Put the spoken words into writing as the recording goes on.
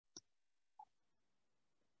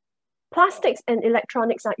Plastics and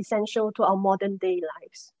electronics are essential to our modern day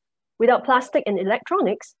lives. Without plastic and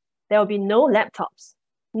electronics, there will be no laptops,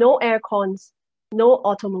 no air cons, no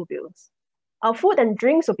automobiles. Our food and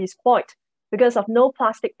drinks will be spoiled because of no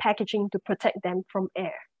plastic packaging to protect them from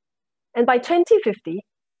air. And by 2050,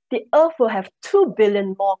 the Earth will have 2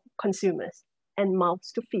 billion more consumers and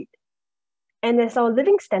mouths to feed. And as our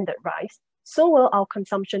living standard rise, so will our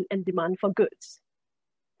consumption and demand for goods.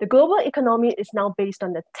 The global economy is now based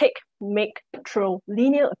on the take, make, throw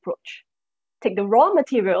linear approach. Take the raw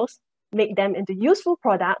materials, make them into useful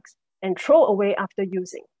products, and throw away after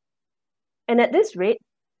using. And at this rate,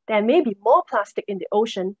 there may be more plastic in the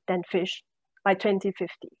ocean than fish by 2050.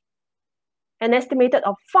 An estimated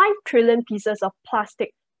of 5 trillion pieces of plastic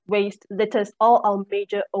waste litters all our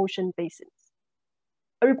major ocean basins.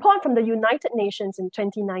 A report from the United Nations in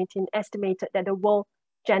 2019 estimated that the world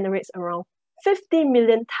generates around 50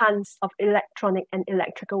 million tons of electronic and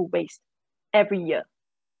electrical waste every year,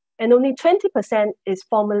 and only 20% is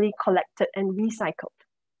formally collected and recycled.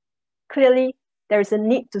 Clearly, there is a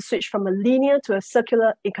need to switch from a linear to a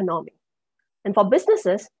circular economy. And for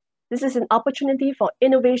businesses, this is an opportunity for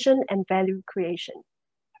innovation and value creation.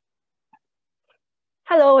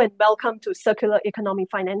 Hello and welcome to Circular Economy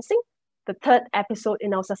Financing, the third episode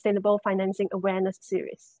in our Sustainable Financing Awareness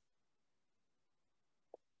series.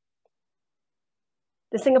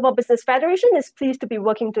 The Singapore Business Federation is pleased to be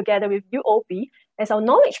working together with UOB as our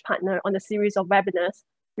knowledge partner on a series of webinars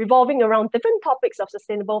revolving around different topics of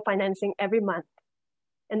sustainable financing every month.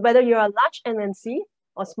 And whether you're a large MNC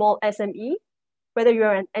or small SME, whether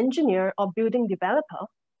you're an engineer or building developer,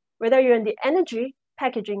 whether you're in the energy,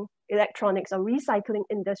 packaging, electronics, or recycling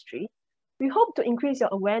industry, we hope to increase your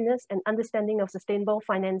awareness and understanding of sustainable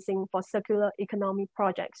financing for circular economy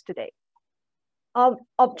projects today. Our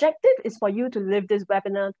objective is for you to live this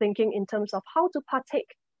webinar thinking in terms of how to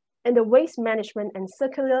partake in the waste management and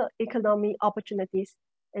circular economy opportunities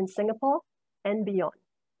in Singapore and beyond.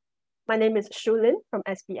 My name is Shu Lin from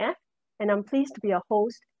SPF, and I'm pleased to be a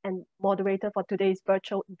host and moderator for today's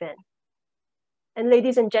virtual event. And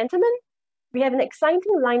ladies and gentlemen, we have an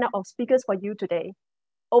exciting lineup of speakers for you today.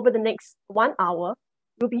 Over the next 1 hour,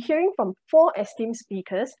 we'll be hearing from 4 esteemed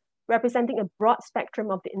speakers representing a broad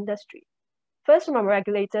spectrum of the industry. First, from our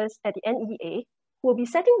regulators at the NEA, who will be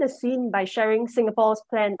setting the scene by sharing Singapore's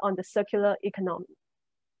plan on the circular economy.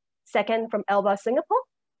 Second, from Alba Singapore.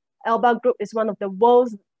 Alba Group is one of the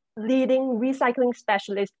world's leading recycling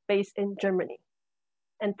specialists based in Germany.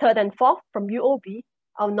 And third and fourth, from UOB,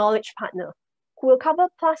 our knowledge partner, who will cover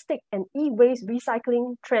plastic and e-waste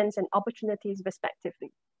recycling trends and opportunities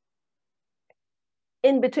respectively.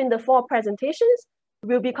 In between the 4 presentations,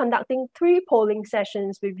 we'll be conducting 3 polling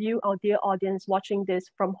sessions with you, our dear audience, watching this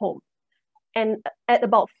from home. And at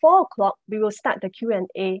about 4 o'clock, we will start the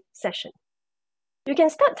Q&A session. You can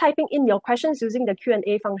start typing in your questions using the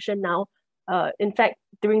Q&A function now, in fact,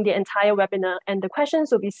 during the entire webinar, and the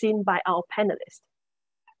questions will be seen by our panelists.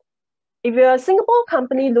 If you're a Singapore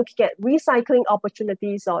company looking at recycling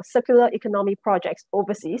opportunities or circular economy projects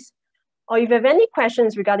overseas, or if you have any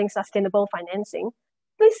questions regarding sustainable financing,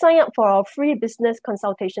 please sign up for our free business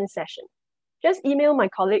consultation session. Just email my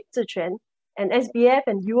colleague Ziquan, and SBF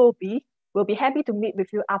and UOB will be happy to meet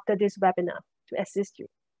with you after this webinar to assist you.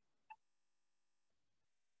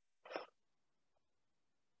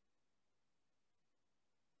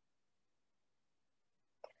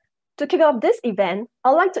 To kick off this event,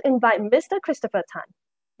 I'd like to invite Mr. Christopher Tan,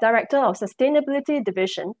 Director of Sustainability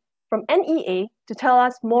Division from NEA, to tell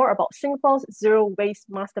us more about Singapore's Zero Waste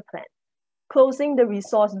Master Plan, closing the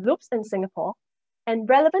resource loops in Singapore, and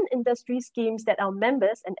relevant industry schemes that our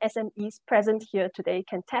members and SMEs present here today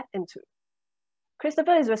can tap into.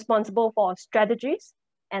 Christopher is responsible for strategies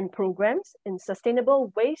and programs in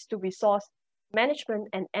sustainable waste to resource management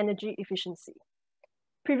and energy efficiency.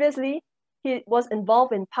 Previously, he was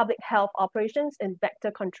involved in public health operations in vector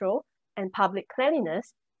control and public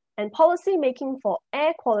cleanliness and policy making for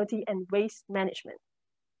air quality and waste management.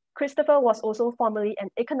 Christopher was also formerly an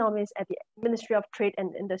economist at the Ministry of Trade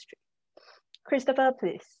and Industry. Christopher,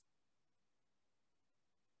 please.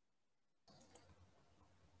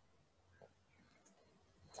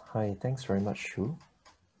 Hi, thanks very much, Shu.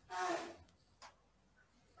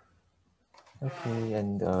 Okay,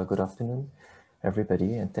 and good afternoon,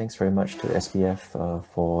 everybody, and thanks very much to SBF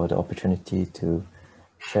for the opportunity to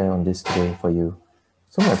share on this today for you.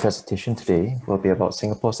 So my presentation today will be about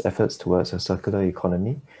Singapore's efforts towards a circular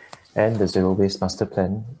economy and the Zero Waste Master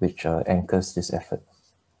Plan, which anchors this effort.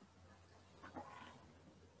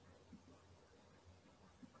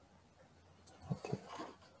 Okay.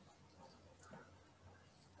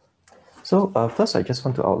 So first, I just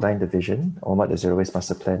want to outline the vision on what the Zero Waste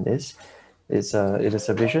Master Plan is. It is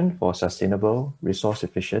a vision for sustainable, resource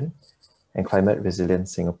efficient, and climate resilient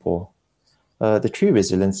Singapore. The three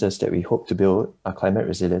resiliences that we hope to build are climate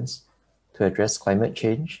resilience, to address climate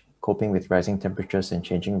change, coping with rising temperatures and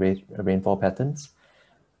changing rainfall patterns;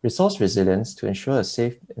 resource resilience, to ensure a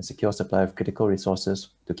safe and secure supply of critical resources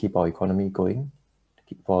to keep our economy going, to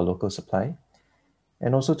keep our local supply;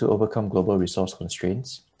 and also to overcome global resource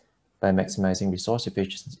constraints by maximizing resource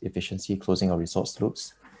efficiency, closing our resource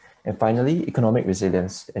loops; and finally, economic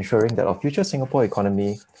resilience, ensuring that our future Singapore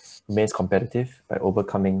economy remains competitive by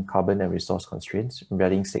overcoming carbon and resource constraints and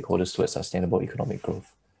rallying stakeholders towards sustainable economic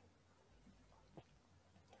growth.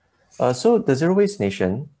 So the Zero Waste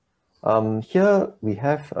Nation, here we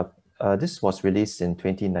have, this was released in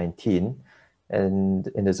 2019, and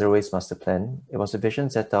in the Zero Waste Master Plan, it was a vision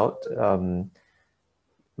set out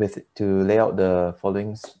to lay out the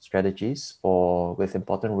following strategies with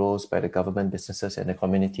important roles by the government, businesses, and the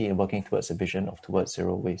community in working towards a vision of towards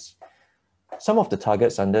zero waste. Some of the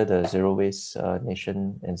targets under the Zero Waste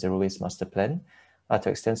Nation and Zero Waste Master Plan are to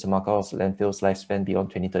extend Semakau's landfill's lifespan beyond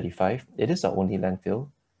 2035. It is our only landfill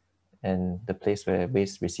and the place where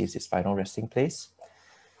waste receives its final resting place.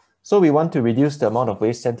 So we want to reduce the amount of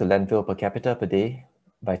waste sent to landfill per capita per day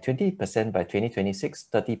by 20% by 2026,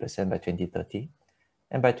 30% by 2030.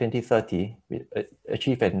 And by 2030, we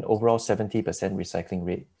achieve an overall 70% recycling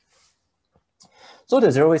rate. So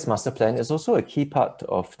the Zero Waste Master Plan is also a key part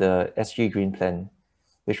of the SG Green Plan,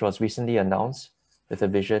 which was recently announced with a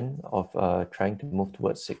vision of trying to move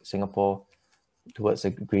towards Singapore towards a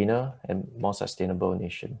greener and more sustainable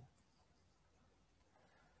nation.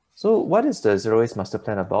 So what is the Zero Waste Master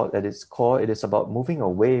Plan about? At its core, it is about moving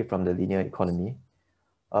away from the linear economy,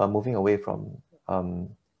 moving away from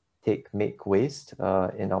make waste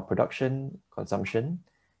in our production, consumption,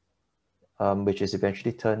 which is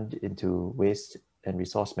eventually turned into waste and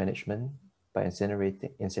resource management by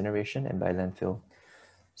incineration and by landfill.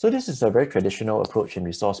 So this is a very traditional approach in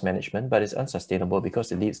resource management, but it's unsustainable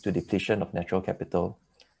because it leads to depletion of natural capital.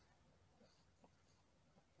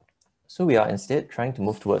 So we are instead trying to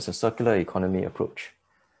move towards a circular economy approach,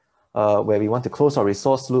 where we want to close our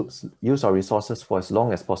resource loops, use our resources for as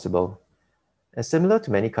long as possible. And similar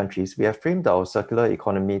to many countries, we have framed our circular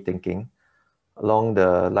economy thinking along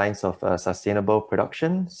the lines of sustainable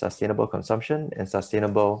production, sustainable consumption, and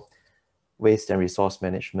sustainable waste and resource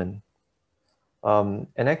management. And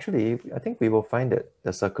actually, I think we will find that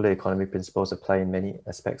the circular economy principles apply in many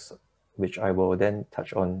aspects, which I will then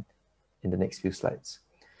touch on in the next few slides.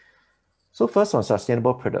 So first on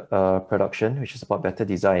sustainable production, which is about better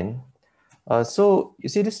design. So you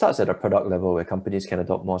see, this starts at a product level where companies can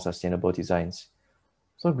adopt more sustainable designs.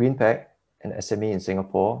 So Greenpack, an SME in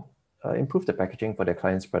Singapore, improved the packaging for their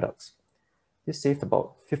clients' products. This saved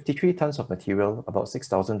about 53 tons of material, about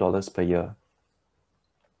 $6,000 per year.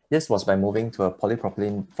 This was by moving to a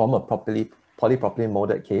polypropylene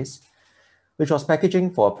molded case, which was packaging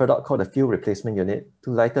for a product called a fuel replacement unit, to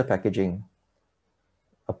lighter packaging,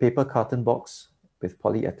 a paper carton box with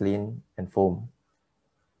polyethylene and foam.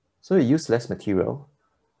 So it used less material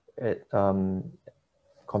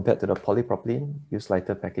compared to the polypropylene, used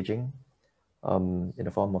lighter packaging in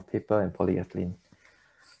the form of paper and polyethylene.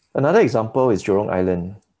 Another example is Jurong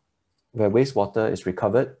Island, where wastewater is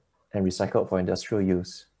recovered and recycled for industrial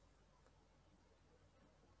use.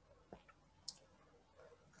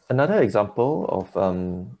 Another example of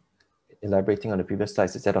elaborating on the previous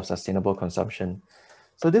slides is that of sustainable consumption.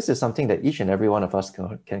 So this is something that each and every one of us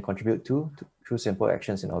can contribute to through simple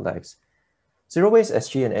actions in our lives. Zero Waste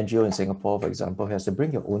SG, an NGO in Singapore, for example, has a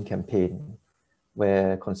Bring Your Own campaign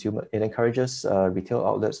where it encourages retail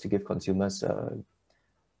outlets to give consumers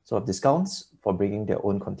sort of discounts for bringing their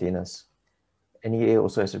own containers. NEA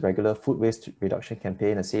also has a regular food waste reduction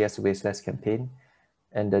campaign, a Say Yes to Waste Less campaign,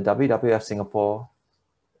 and the WWF Singapore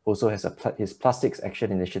also has his Plastics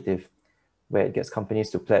Action Initiative, where it gets companies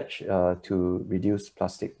to pledge to reduce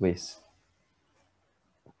plastic waste.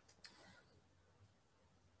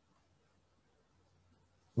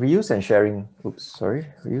 Reuse and sharing,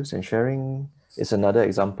 reuse and sharing is another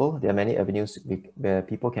example. There are many avenues where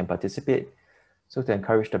people can participate. So to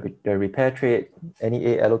encourage the repair trade,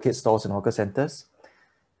 NEA allocates stalls in hawker centers.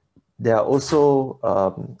 There are also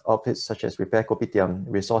outfits such as Repair Kopitiam,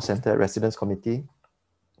 Resource Center, Residence Committee,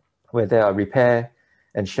 where there are repair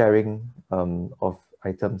and sharing of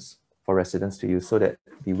items for residents to use so that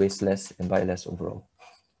we waste less and buy less overall.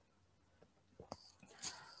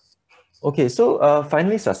 Okay, so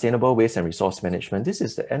finally, sustainable waste and resource management. This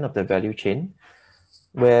is the end of the value chain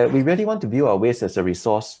where we really want to view our waste as a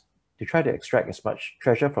resource to try to extract as much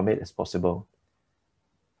treasure from it as possible.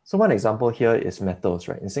 So one example here is metals,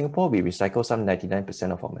 right? In Singapore, we recycle some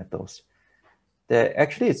 99% of our metals. There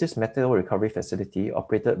actually is this metal recovery facility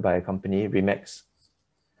operated by a company, Remax.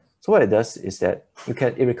 So what it does is that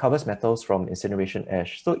it recovers metals from incineration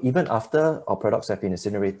ash. So even after our products have been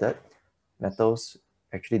incinerated, metals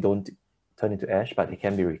actually don't turn into ash, but it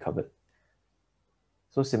can be recovered.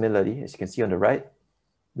 So similarly, as you can see on the right,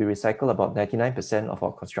 we recycle about 99% of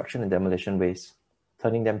our construction and demolition waste,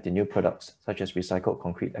 turning them to new products, such as recycled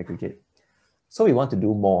concrete aggregate. So we want to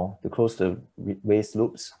do more to close the waste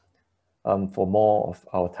loops for more of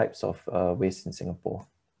our types of waste in Singapore.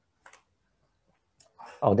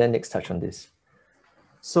 I'll then next touch on this.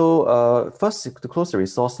 So first, to close the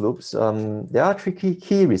resource loops, there are three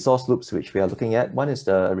key resource loops which we are looking at. One is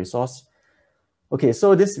the resource. Okay,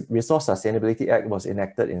 so this Resource Sustainability Act was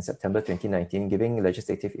enacted in September 2019, giving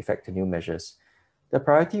legislative effect to new measures. The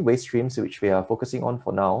priority waste streams which we are focusing on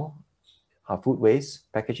for now are food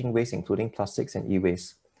waste, packaging waste, including plastics and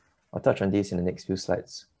e-waste. I'll touch on these in the next few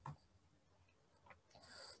slides.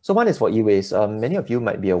 So one is for e-waste. Many of you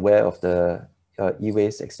might be aware of the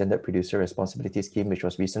e-waste Extended Producer Responsibility Scheme, which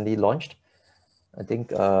was recently launched. I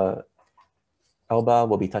think Alba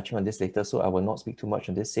will be touching on this later, so I will not speak too much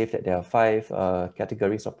on this, save that there are 5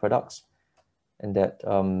 categories of products, and that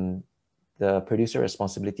the Producer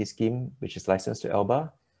Responsibility Scheme, which is licensed to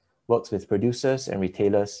Alba, works with producers and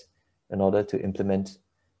retailers in order to implement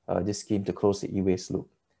this scheme to close the e-waste loop.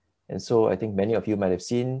 And so I think many of you might have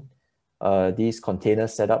seen these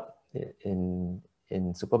containers set up in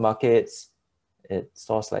supermarkets, at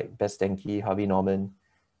stores like Best Denki, Harvey Norman.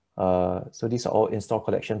 So these are all in-store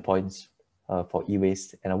collection points for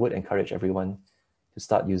e-waste, and I would encourage everyone to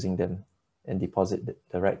start using them and deposit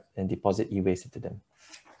e-waste into them.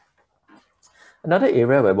 Another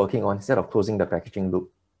area we're working on is that of closing the packaging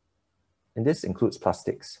loop, and this includes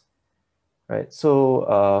plastics, right?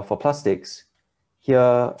 So for plastics,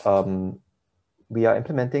 here we are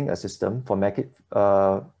implementing a system for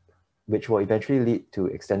which will eventually lead to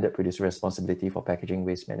extended producer responsibility for packaging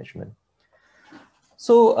waste management.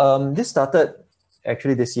 So this started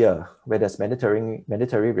actually this year, where there's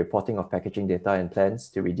mandatory reporting of packaging data and plans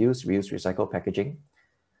to reduce, reuse, recycle packaging.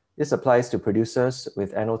 This applies to producers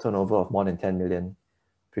with annual turnover of more than 10 million.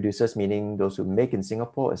 Producers meaning those who make in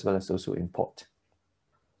Singapore as well as those who import.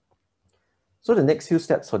 So the next few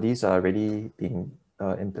steps for these are already being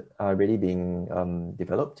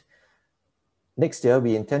developed. Next year,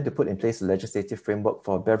 we intend to put in place a legislative framework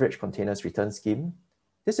for a beverage containers return scheme.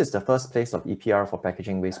 This is the first place of EPR for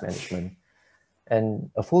packaging waste management. And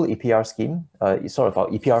a full EPR scheme is sort of our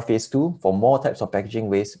EPR phase 2 for more types of packaging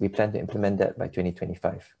waste. We plan to implement that by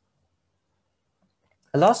 2025.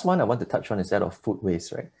 The last one I want to touch on is that of food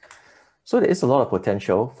waste, right? So there is a lot of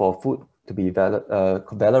potential for food to be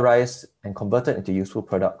valorized and converted into useful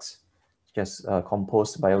products, such as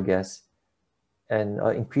compost, biogas. And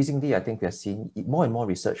increasingly, I think we are seeing more and more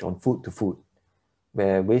research on food to food,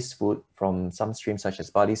 where waste food from some streams such as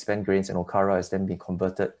barley, spent grains, and okara is then being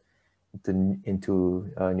converted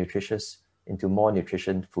into more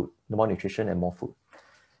nutrition and more food.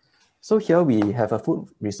 So here we have a food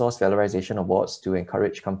resource valorization awards to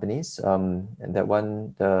encourage companies, and that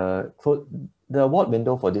one, the award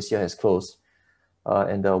window for this year has closed,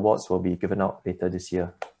 and the awards will be given out later this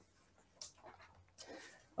year.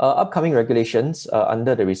 Upcoming regulations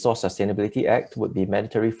under the Resource Sustainability Act would be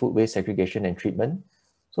mandatory food waste segregation and treatment.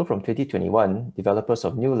 So from 2021, developers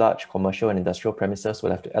of new large commercial and industrial premises will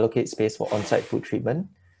have to allocate space for on-site food treatment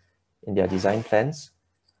in their design plans.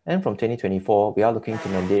 And from 2024, we are looking to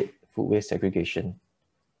mandate food waste segregation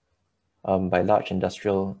by large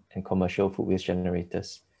industrial and commercial food waste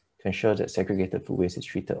generators to ensure that segregated food waste is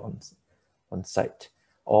treated on site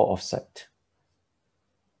or off-site.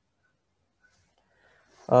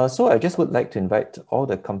 So I just would like to invite all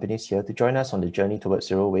the companies here to join us on the journey towards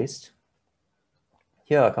zero waste.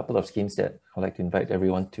 Here are a couple of schemes that I'd like to invite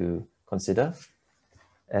everyone to consider.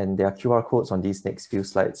 And there are QR codes on these next few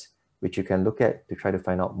slides, which you can look at to try to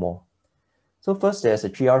find out more. So first, there's a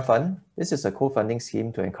 3R Fund. This is a co-funding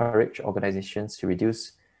scheme to encourage organizations to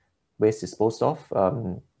reduce waste disposed of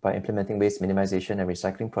by implementing waste minimization and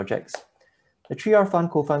recycling projects. The 3R Fund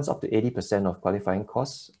co-funds up to 80% of qualifying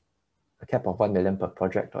costs, a cap of 1 million per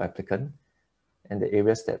project or applicant, and the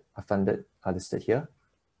areas that are funded are listed here.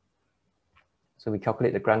 So we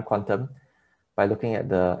calculate the grant quantum by looking at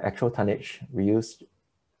the actual tonnage reduced,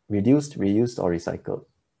 reused, or recycled.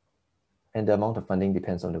 And the amount of funding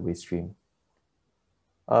depends on the waste stream.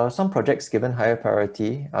 Some projects given higher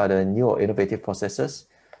priority are the new or innovative processes.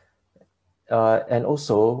 and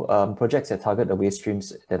also projects that target the waste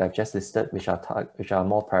streams that I've just listed, which are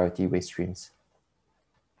more priority waste streams.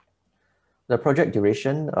 The project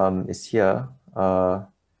duration is here.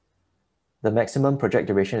 The maximum project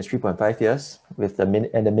duration is 3.5 years, with the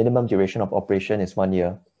minimum duration of operation is 1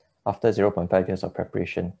 year after 0.5 years of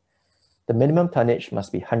preparation. The minimum tonnage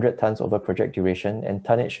must be 100 tons over project duration, and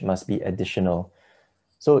tonnage must be additional.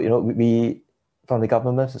 So, we from the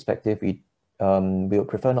government's perspective, we would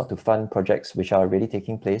prefer not to fund projects which are already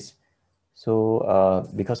taking place. So,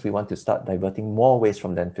 because we want to start diverting more waste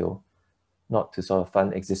from landfill, not to sort of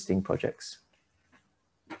fund existing projects.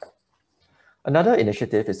 Another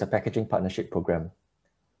initiative is the Packaging Partnership Program.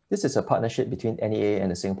 This is a partnership between NEA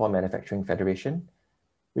and the Singapore Manufacturing Federation,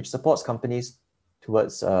 which supports companies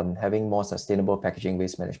towards having more sustainable packaging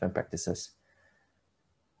waste management practices.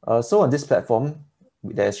 So on this platform,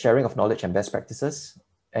 there's sharing of knowledge and best practices.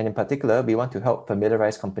 And in particular, we want to help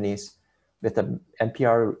familiarize companies with the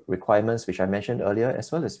MPR requirements, which I mentioned earlier,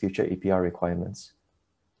 as well as future EPR requirements.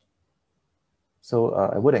 So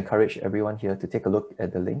I would encourage everyone here to take a look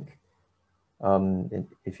at the link.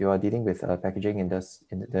 If you are dealing with packaging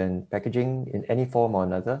packaging in any form or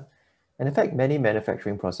another. And in fact, many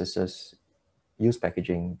manufacturing processes use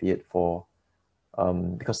packaging, be it for,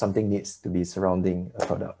 because something needs to be surrounding a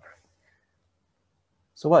product.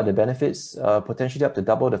 So what are the benefits? Potentially up to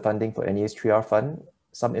double the funding for NEA's 3R fund.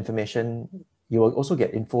 Some information, you will also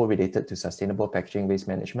get info related to sustainable packaging waste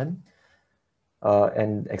management,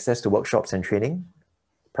 and access to workshops and training,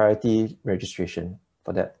 priority registration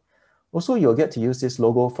for that. Also, you'll get to use this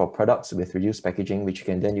logo for products with reduced packaging, which you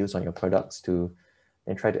can then use on your products to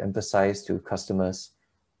and try to emphasize to customers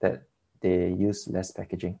that they use less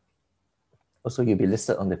packaging. Also, you'll be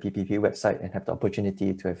listed on the PPP website and have the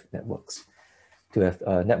opportunity to have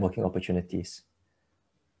networking opportunities.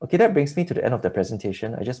 Okay, that brings me to the end of the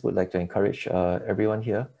presentation. I just would like to encourage everyone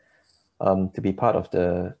here to be part of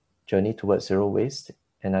the journey towards zero waste.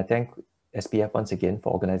 And I thank SPF once again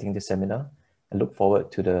for organizing this seminar. I look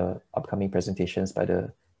forward to the upcoming presentations by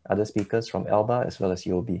the other speakers from Alba as well as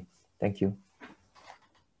UOB. Thank you.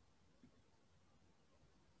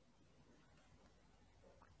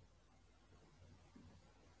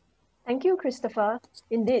 Thank you, Christopher.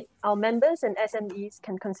 Indeed, our members and SMEs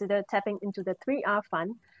can consider tapping into the 3R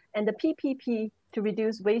Fund and the PPP to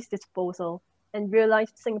reduce waste disposal and realize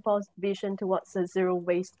Singapore's vision towards a zero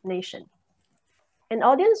waste nation. An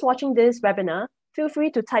audience watching this webinar, feel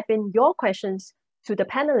free to type in your questions to the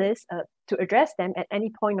panelists to address them at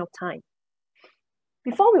any point of time.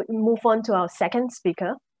 Before we move on to our second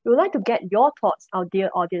speaker, we would like to get your thoughts, our dear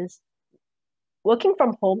audience, working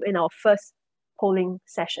from home in our first polling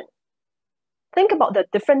session. Think about the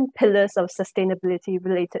different pillars of sustainability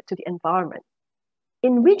related to the environment.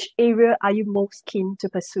 In which area are you most keen to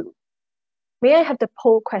pursue? May I have the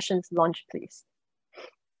poll questions launched, please?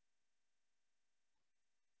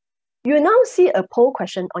 You will now see a poll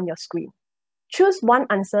question on your screen. Choose one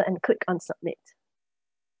answer and click on Submit.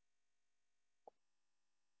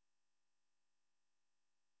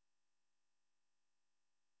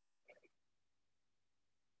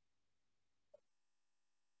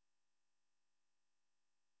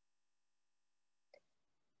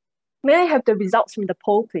 May I have the results from the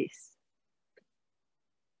poll, please?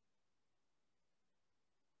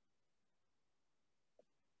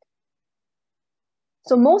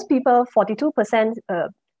 So most people, 42%,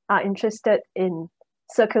 are interested in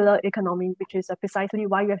circular economy, which is precisely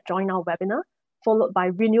why you have joined our webinar, followed by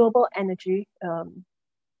renewable energy,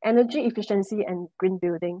 energy efficiency and green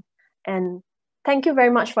building. And thank you very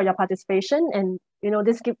much for your participation. And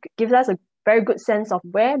this gives us a very good sense of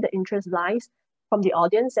where the interest lies from the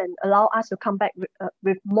audience and allow us to come back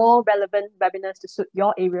with more relevant webinars to suit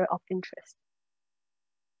your area of interest.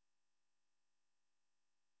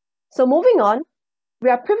 So moving on, we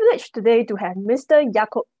are privileged today to have Mr.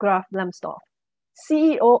 Jakob Lambsdorff,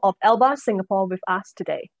 CEO of Alba Singapore, with us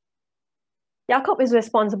today. Jakob is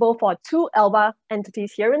responsible for 2 Alba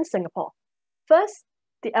entities here in Singapore. First,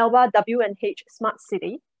 the Alba W&H Smart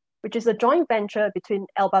City, which is a joint venture between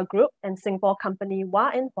Alba Group and Singapore company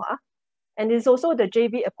Wah & Wah, and is also the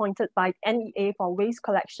JV appointed by NEA for waste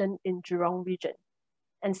collection in Jurong region.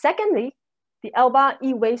 And secondly, the Alba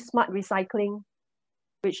E-Waste Smart Recycling,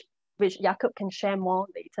 which Jakob can share more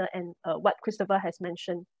later, and what Christopher has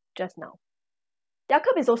mentioned just now.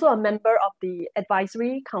 Jakob is also a member of the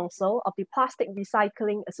Advisory Council of the Plastic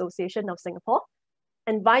Recycling Association of Singapore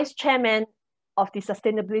and Vice Chairman of the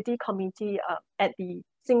Sustainability Committee at the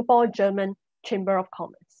Singapore-German Chamber of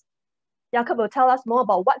Commerce. Jakob will tell us more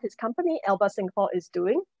about what his company, Alba Singapore, is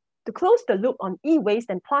doing to close the loop on e-waste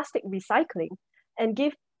and plastic recycling and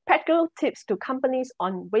give practical tips to companies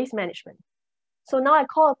on waste management. So now I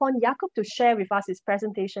call upon Jakob to share with us his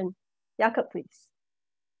presentation. Jakob, please.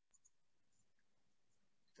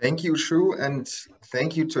 Thank you, Shu, and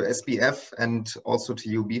thank you to SBF and also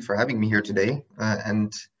to UB for having me here today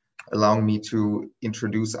and allowing me to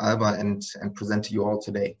introduce Alba and present to you all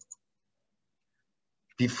today.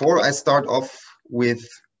 Before I start off with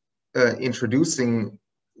introducing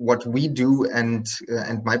what we do and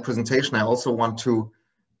my presentation, I also want to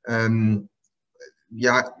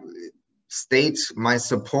state my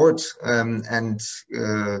support and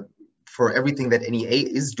for everything that NEA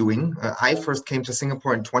is doing. I first came to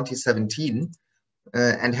Singapore in 2017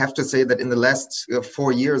 and have to say that in the last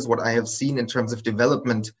 4 years, what I have seen in terms of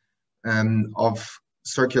development of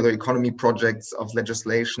circular economy projects, of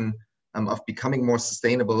legislation, of becoming more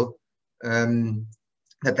sustainable,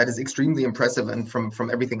 that is extremely impressive, and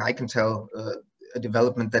from everything I can tell, a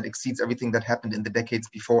development that exceeds everything that happened in the decades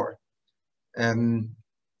before.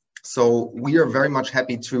 So we are very much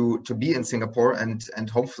happy to be in Singapore and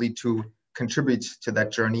hopefully to contribute to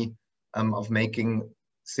that journey of making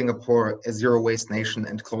Singapore a zero waste nation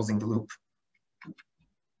and closing the loop.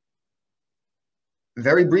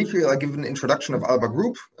 Very briefly, I'll give an introduction of Alba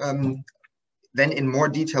Group, then in more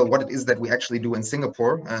detail what it is that we actually do in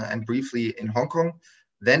Singapore and briefly in Hong Kong,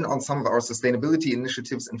 then on some of our sustainability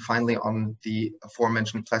initiatives, and finally on the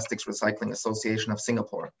aforementioned Plastics Recycling Association of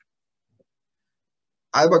Singapore.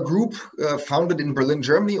 Alba Group, founded in Berlin,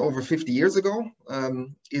 Germany over 50 years ago,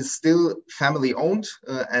 is still family owned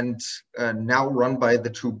and now run by the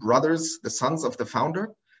two brothers, the sons of the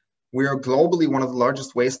founder. We are globally one of the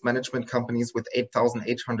largest waste management companies with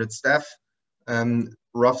 8,800 staff,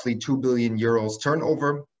 roughly 2 billion euros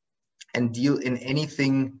turnover, and deal in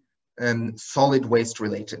anything solid waste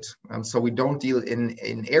related. So we don't deal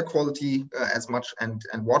in air quality as much and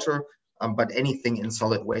water, but anything in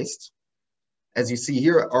solid waste. As you see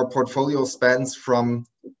here, our portfolio spans from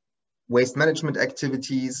waste management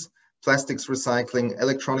activities, plastics recycling,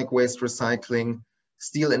 electronic waste recycling,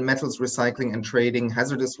 steel and metals recycling and trading,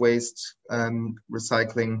 hazardous waste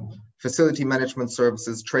recycling, facility management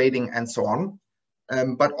services, trading, and so on.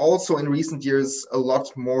 But also in recent years, a lot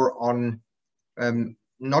more on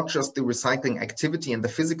not just the recycling activity and the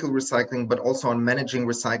physical recycling, but also on managing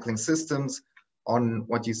recycling systems, on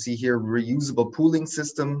what you see here, reusable pooling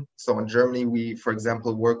system. So in Germany, we, for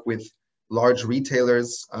example, work with large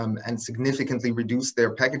retailers and significantly reduce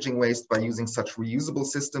their packaging waste by using such reusable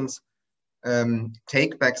systems,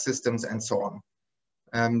 take-back systems, and so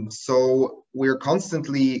on. So we're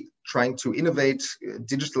constantly trying to innovate,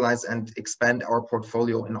 digitalize, and expand our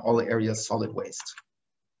portfolio in all areas solid waste.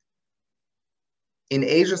 In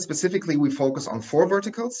Asia specifically, we focus on 4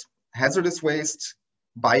 verticals: hazardous waste,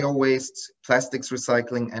 bio-waste, plastics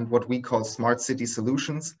recycling, and what we call smart city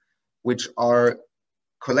solutions, which are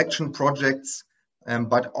collection projects,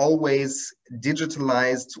 but always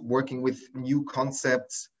digitalized, working with new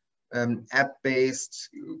concepts, app-based,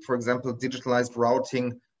 for example, digitalized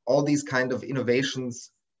routing, all these kind of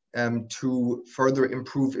innovations to further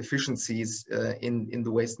improve efficiencies in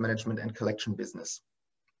the waste management and collection business.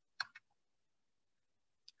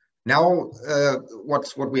 Now, what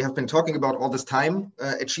we have been talking about all this time,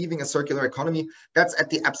 achieving a circular economy, that's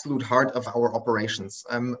at the absolute heart of our operations.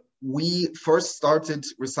 We first started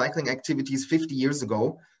recycling activities 50 years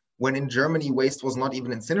ago, when in Germany waste was not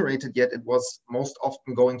even incinerated yet. It was most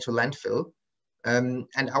often going to landfill.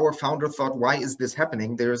 And our founder thought, why is this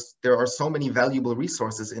happening? There are so many valuable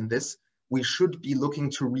resources in this. We should be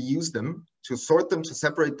looking to reuse them, to sort them, to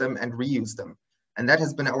separate them, and reuse them. And that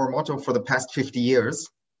has been our motto for the past 50 years.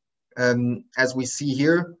 As we see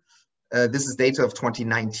here, this is data of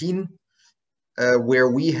 2019, where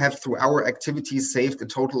we have, through our activities, saved a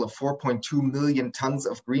total of 4.2 million tons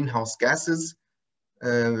of greenhouse gases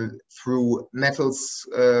through metals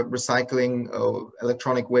recycling,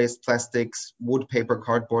 electronic waste, plastics, wood, paper,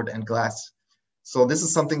 cardboard, and glass. So this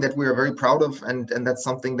is something that we are very proud of, and that's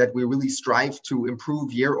something that we really strive to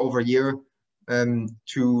improve year over year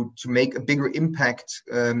to make a bigger impact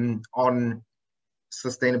on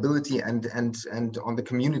sustainability and on the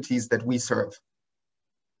communities that we serve.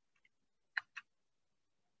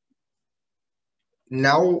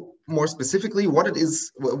 Now, more specifically, what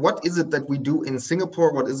is it that we do in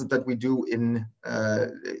Singapore? What is it that we do in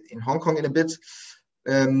Hong Kong in a bit?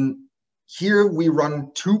 Here we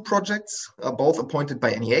run 2 projects, both appointed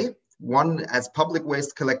by NEA. One as public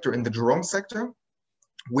waste collector in the Jurong sector,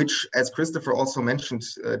 which, as Christopher also mentioned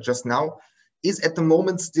just now, is at the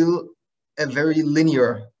moment still a very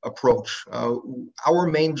linear approach. Our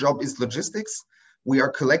main job is logistics. We are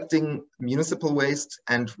collecting municipal waste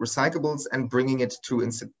and recyclables and bringing it to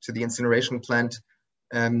the incineration plant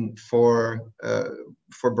for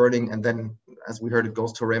burning, and then, as we heard, it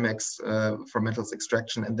goes to Remex for metals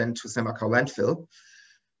extraction, and then to Semakau landfill.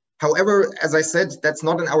 However, as I said, that's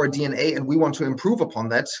not in our DNA, and we want to improve upon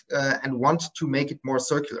that and want to make it more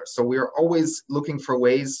circular. So we are always looking for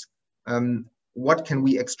ways, what can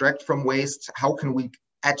we extract from waste? How can we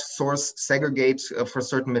at source segregate for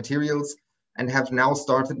certain materials? And have now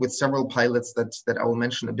started with several pilots that I will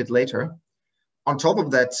mention a bit later. On top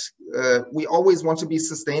of that, we always want to be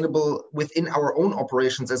sustainable within our own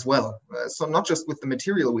operations as well. So not just with the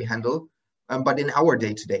material we handle, but in our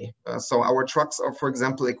day-to-day. So our trucks are, for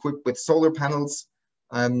example, equipped with solar panels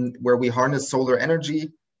where we harness solar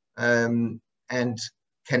energy and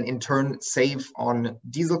can in turn save on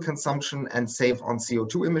diesel consumption and save on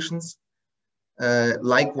CO2 emissions.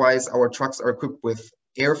 Likewise, our trucks are equipped with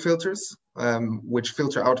air filters, which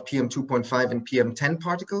filter out PM 2.5 and PM 10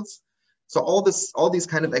 particles. So all these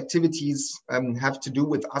kind of activities have to do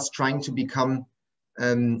with us trying to become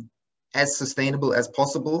as sustainable as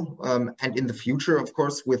possible, and in the future, of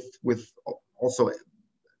course, with also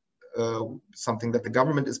something that the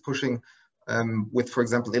government is pushing, with, for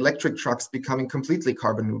example, electric trucks becoming completely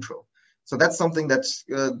carbon neutral. So that's something that's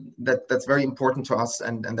very important to us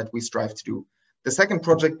and that we strive to do. The second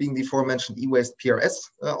project being the aforementioned e-waste PRS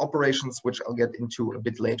operations, which I'll get into a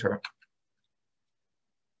bit later.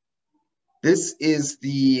 This is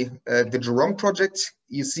the Jerome project.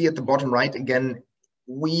 You see at the bottom right, again,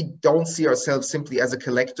 we don't see ourselves simply as a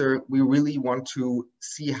collector. We really want to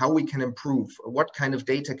see how we can improve. What kind of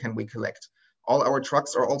data can we collect? All our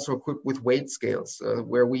trucks are also equipped with weight scales,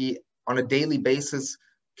 where we, on a daily basis,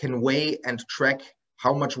 can weigh and track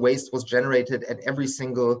how much waste was generated at every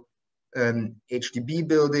single HDB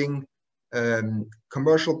building,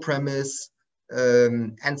 commercial premise,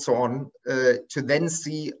 and so on, to then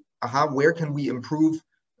see, where can we improve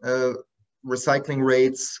recycling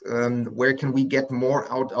rates, where can we get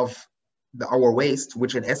more out of our waste,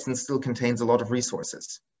 which in essence still contains a lot of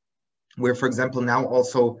resources. We're, for example, now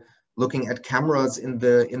also looking at cameras in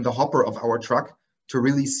the hopper of our truck to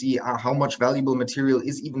really see how much valuable material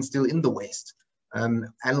is even still in the waste.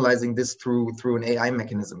 Analyzing this through an AI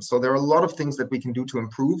mechanism. So there are a lot of things that we can do to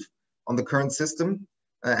improve on the current system.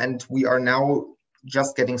 And we are now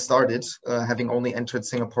just getting started, having only entered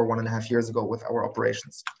Singapore 1.5 years ago with our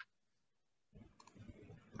operations.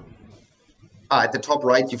 At the top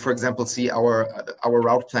right, you, for example, see our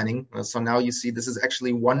route planning. So now you see this is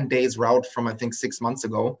actually 1 day's route from, I think, 6 months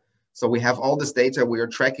ago. So we have all this data we are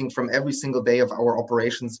tracking from every single day of our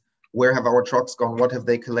operations. Where have our trucks gone? What have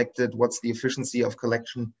they collected? What's the efficiency of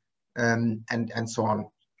collection? And so on.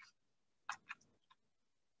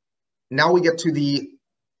 Now we get to the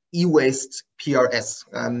e-waste PRS.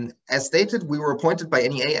 As stated, we were appointed by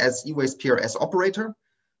NEA as e-waste PRS operator.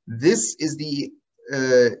 This is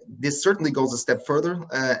this certainly goes a step further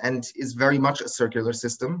and is very much a circular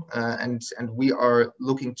system. And we are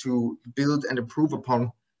looking to build and improve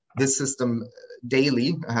upon this system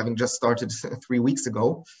daily, having just started 3 weeks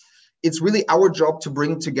ago. It's really our job to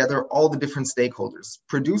bring together all the different stakeholders.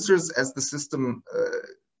 Producers, as the system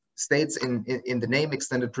states in the name,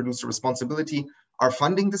 extended producer responsibility, are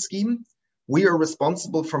funding the scheme. We are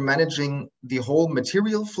responsible for managing the whole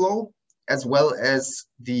material flow as well as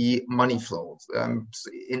the money flow.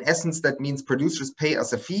 In essence, that means producers pay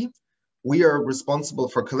us a fee. We are responsible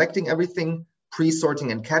for collecting everything,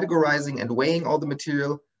 pre-sorting and categorizing and weighing all the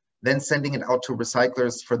material, then sending it out to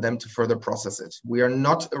recyclers for them to further process it. We are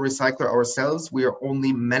not a recycler ourselves. We are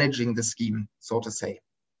only managing the scheme, so to say.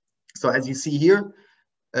 So as you see here,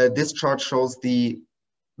 this chart shows the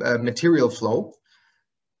material flow.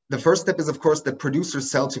 The first step is, of course, that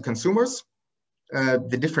producers sell to consumers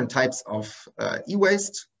the different types of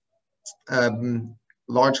e-waste,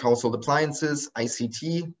 large household appliances,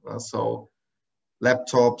 ICT, so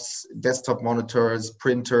laptops, desktop monitors,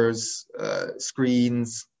 printers,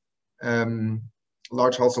 screens.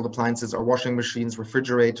 Large household appliances are washing machines,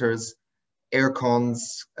 refrigerators, air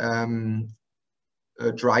cons,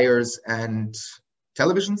 dryers, and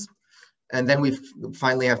televisions. And then we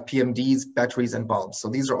finally have PMDs, batteries, and bulbs. So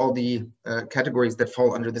these are all the categories that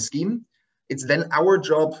fall under the scheme. It's then our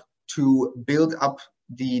job to build up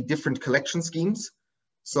the different collection schemes.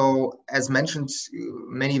 So as mentioned,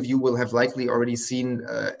 many of you will have likely already seen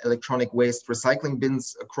electronic waste recycling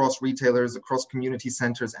bins across retailers, across community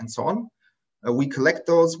centers, and so on. We collect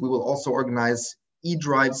those. We will also organize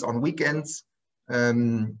e-drives on weekends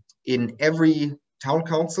in every town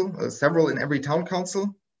council, several in every town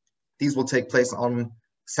council. These will take place on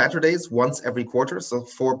Saturdays once every quarter, so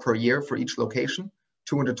 4 per year for each location,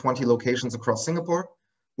 220 locations across Singapore.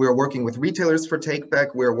 We are working with retailers for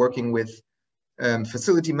take-back. We are working with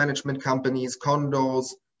facility management companies,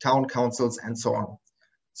 condos, town councils, and so on.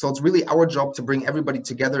 So it's really our job to bring everybody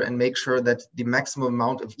together and make sure that the maximum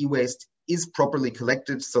amount of e-waste is properly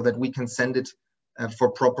collected so that we can send it for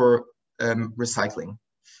proper recycling.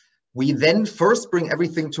 We then first bring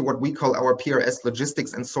everything to what we call our PRS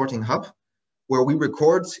logistics and sorting hub, where we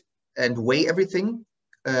record and weigh everything,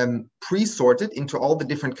 pre-sort it into all the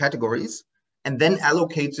different categories, and then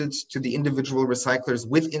allocate it to the individual recyclers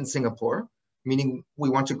within Singapore, meaning we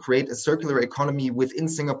want to create a circular economy within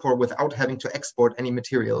Singapore without having to export any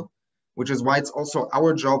material, which is why it's also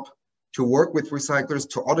our job to work with recyclers,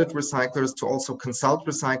 to audit recyclers, to also consult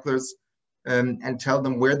recyclers, and tell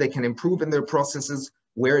them where they can improve in their processes,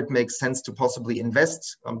 where it makes sense to possibly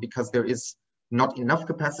invest, because there is not enough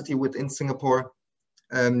capacity within Singapore.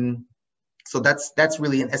 So that's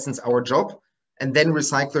really in essence our job. And then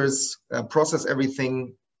recyclers process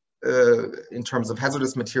everything in terms of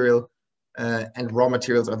hazardous material, and raw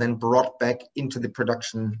materials are then brought back into the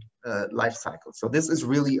production life cycle. So this is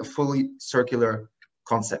really a fully circular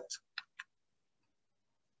concept.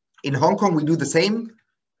 In Hong Kong, we do the same,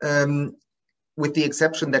 with the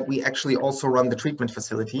exception that we actually also run the treatment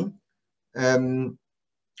facility,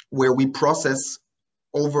 where we process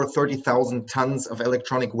over 30,000 tons of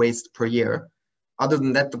electronic waste per year. Other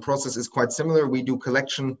than that, the process is quite similar. We do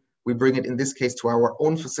collection, we bring it in this case to our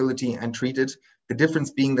own facility and treat it. The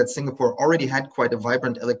difference being that Singapore already had quite a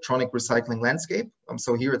vibrant electronic recycling landscape.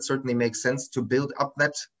 So here it certainly makes sense to build up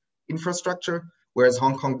that infrastructure, whereas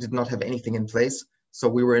Hong Kong did not have anything in place. So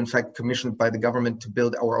we were in fact commissioned by the government to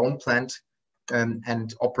build our own plant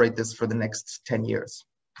and operate this for the next 10 years.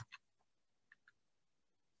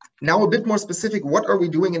 Now a bit more specific, what are we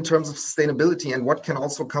doing in terms of sustainability and what can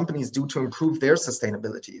also companies do to improve their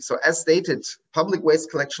sustainability? So as stated, public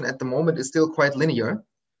waste collection at the moment is still quite linear.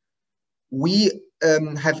 We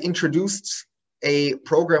have introduced a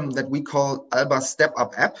program that we call Alba Step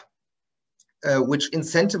Up app, which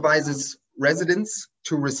incentivizes residents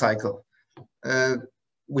to recycle.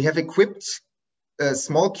 We have equipped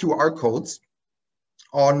small QR codes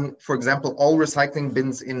on, for example, all recycling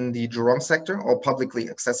bins in the Jurong sector, all publicly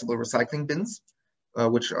accessible recycling bins,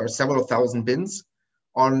 which are several thousand bins,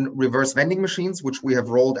 on reverse vending machines, which we have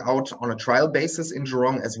rolled out on a trial basis in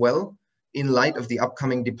Jurong as well, in light of the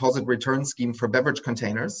upcoming deposit return scheme for beverage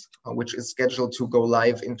containers, which is scheduled to go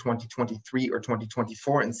live in 2023 or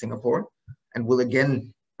 2024 in Singapore, and will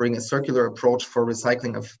again bring a circular approach for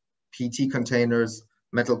recycling of PET containers,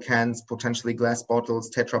 metal cans, potentially glass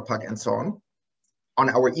bottles, Tetra Pak, and so on. On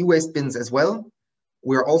our e-waste bins as well,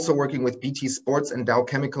 we're also working with BT Sports and Dow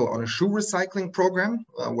Chemical on a shoe recycling program,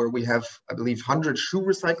 where we have, I believe, 100 shoe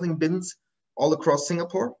recycling bins all across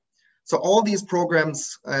Singapore. So all these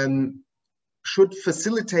programs should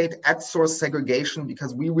facilitate at-source segregation,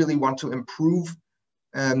 because we really want to improve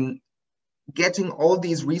getting all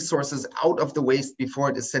these resources out of the waste before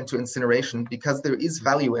it is sent to incineration, because there is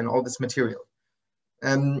value in all this material.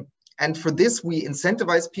 And for this, we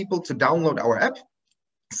incentivize people to download our app,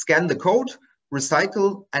 scan the code,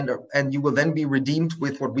 recycle, and you will then be redeemed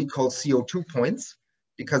with what we call CO2 points,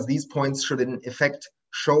 because these points should in effect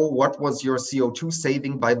show what was your CO2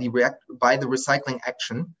 saving by the recycling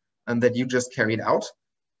action that you just carried out.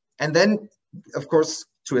 And then, of course,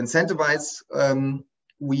 to incentivize,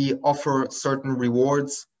 we offer certain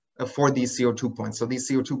rewards for these CO2 points. So these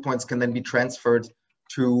CO2 points can then be transferred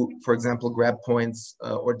to, for example, Grab points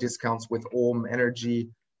or discounts with Ohm Energy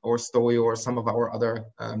or Stoyo or some of our other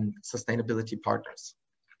sustainability partners.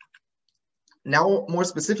 Now, more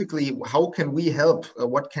specifically, how can we help?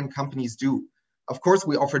 What can companies do? Of course,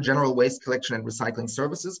 we offer general waste collection and recycling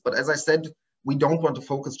services, but as I said, we don't want to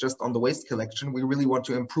focus just on the waste collection. We really want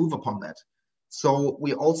to improve upon that. So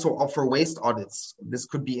we also offer waste audits. This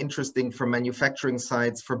could be interesting for manufacturing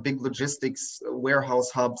sites, for big logistics warehouse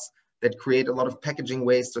hubs that create a lot of packaging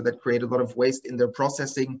waste or that create a lot of waste in their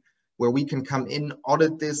processing, where we can come in,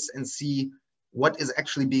 audit this, and see what is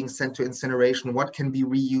actually being sent to incineration, what can be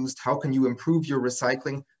reused, how can you improve your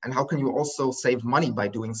recycling, and how can you also save money by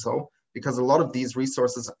doing so, because a lot of these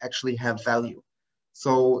resources actually have value.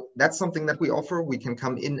 So that's something that we offer. We can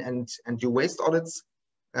come in and do waste audits.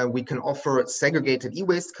 We can offer segregated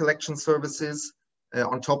e-waste collection services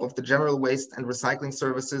on top of the general waste and recycling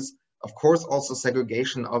services. Of course, also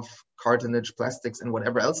segregation of cartonage, plastics, and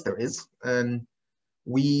whatever else there is.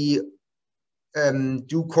 We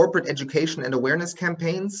do corporate education and awareness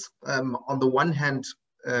campaigns, on the one hand,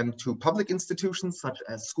 to public institutions such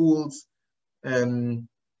as schools,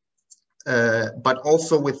 but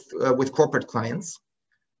also with corporate clients.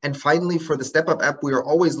 And finally, for the Step Up app, we are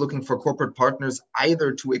always looking for corporate partners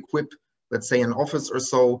either to equip, let's say, an office or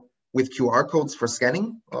so with QR codes for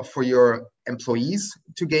scanning for your employees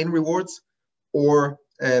to gain rewards, or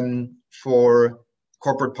for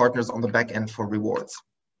corporate partners on the back end for rewards.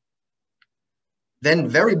 Then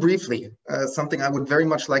very briefly, something I would very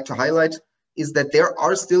much like to highlight is that there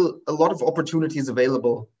are still a lot of opportunities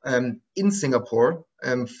available in Singapore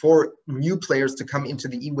for new players to come into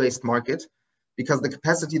the e-waste market, because the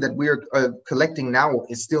capacity that we're collecting now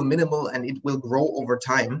is still minimal and it will grow over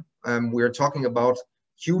time. We're talking about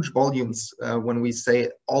huge volumes when we say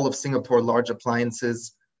all of Singapore large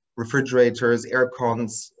appliances, refrigerators, air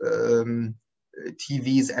cons,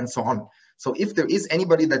 TVs, and so on. So if there is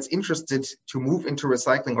anybody that's interested to move into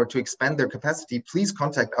recycling or to expand their capacity, please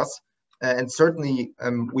contact us. And certainly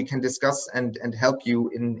we can discuss and help you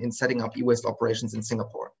in setting up e-waste operations in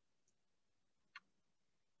Singapore.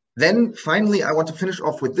 Then finally, I want to finish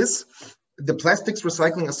off with this. The Plastics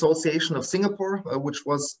Recycling Association of Singapore, which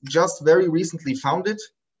was just very recently founded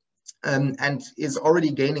and is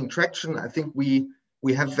already gaining traction. I think we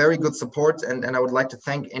have very good support, and I would like to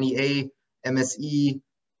thank NEA, MSE,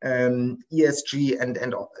 ESG,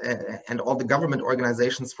 and all the government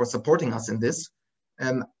organizations for supporting us in this.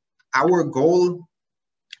 Our goal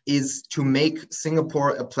is to make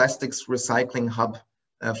Singapore a plastics recycling hub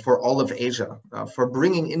for all of Asia, for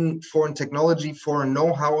bringing in foreign technology, foreign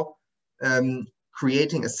know-how,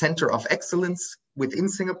 creating a center of excellence within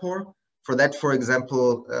Singapore. For that, for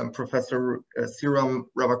example, Professor Siram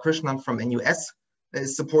Ramakrishnan from NUS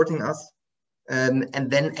is supporting us, and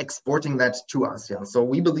then exporting that to ASEAN. So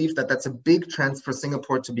we believe that that's a big chance for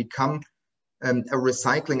Singapore to become a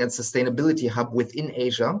recycling and sustainability hub within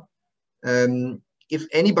Asia. If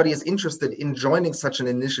anybody is interested in joining such an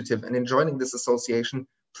initiative and in joining this association,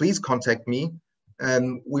 please contact me.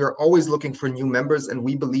 We are always looking for new members, and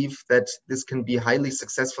we believe that this can be highly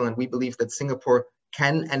successful, and we believe that Singapore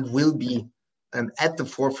can and will be at the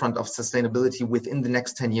forefront of sustainability within the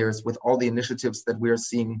next 10 years with all the initiatives that we are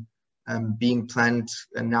seeing being planned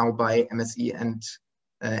now by MSE and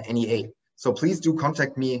NEA. So please do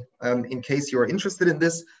contact me in case you are interested in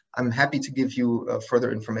this. I'm happy to give you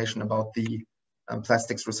further information about the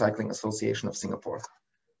Plastics Recycling Association of Singapore.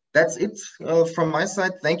 That's it from my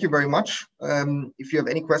side. Thank you very much. If you have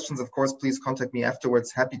any questions, of course, please contact me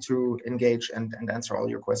afterwards. Happy to engage and answer all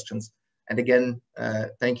your questions. And again,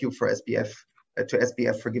 thank you for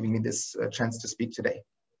SBF for giving me this chance to speak today.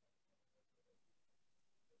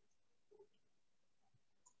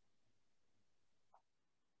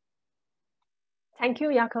 Thank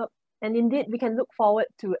you, Jakob. And indeed, we can look forward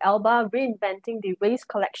to Alba reinventing the waste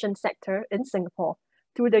collection sector in Singapore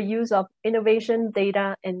through the use of innovation,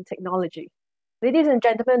 data, and technology. Ladies and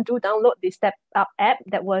gentlemen, do download the Step Up app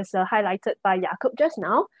that was highlighted by Jakob just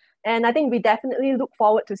now. And I think we definitely look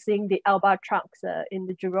forward to seeing the Alba trucks in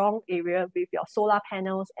the Jurong area with your solar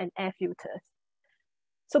panels and air filters.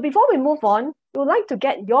 So before we move on, we would like to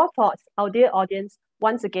get your thoughts, our dear audience,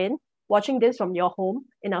 once again, watching this from your home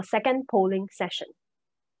in our second polling session.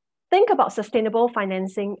 Think about sustainable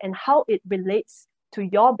financing and how it relates to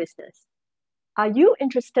your business. Are you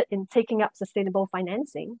interested in taking up sustainable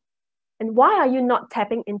financing? And why are you not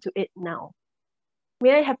tapping into it now?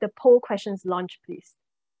 May I have the poll questions launched, please?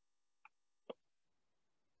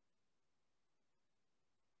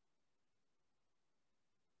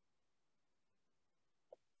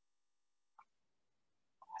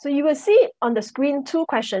 So you will see on the screen 2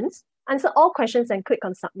 questions. Answer all questions and click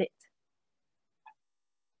on submit.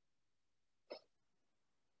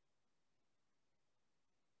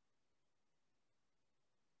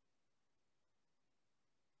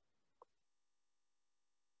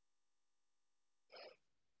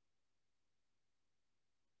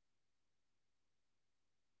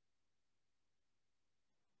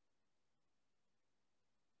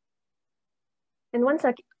 And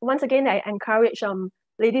once again, I encourage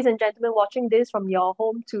ladies and gentlemen watching this from your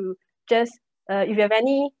home to just, if you have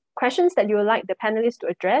any questions that you would like the panelists to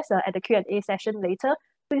address at the Q&A session later,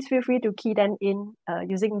 please feel free to key them in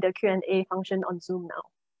using the Q&A function on Zoom now.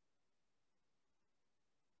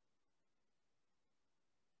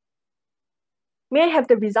 May I have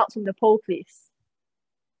the results from the poll, please?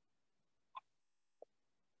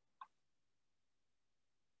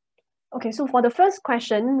 Okay, so for the first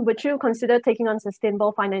question, would you consider taking on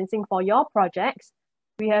sustainable financing for your projects?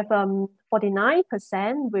 We have 49%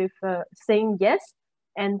 with saying yes,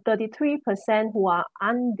 and 33% who are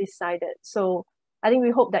undecided. So I think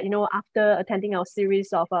we hope that, after attending our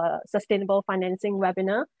series of sustainable financing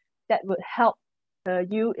webinar, that would help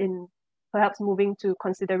you in perhaps moving to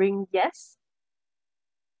considering yes?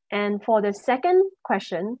 And for the second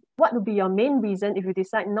question, what would be your main reason if you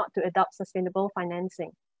decide not to adopt sustainable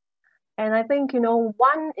financing? And I think,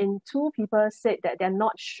 1 in 2 people said that they're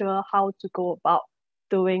not sure how to go about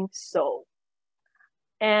doing so.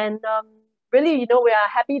 And really, we are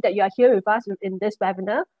happy that you are here with us in this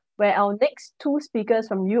webinar, where our next 2 speakers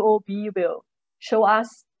from UOB will show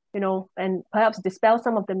us, and perhaps dispel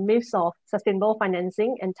some of the myths of sustainable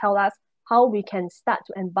financing and tell us how we can start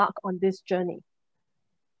to embark on this journey.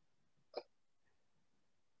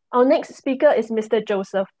 Our next speaker is Mr.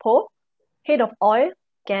 Joseph Po, Head of Oil,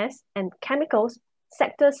 Gas and Chemicals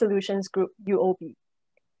Sector Solutions Group, UOB.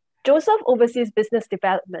 Joseph oversees business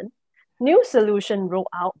development, new solution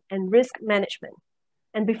rollout, and risk management.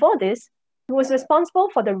 And before this, he was responsible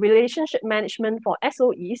for the relationship management for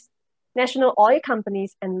SOEs, national oil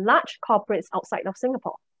companies, and large corporates outside of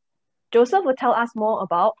Singapore. Joseph will tell us more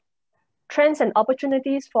about trends and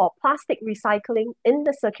opportunities for plastic recycling in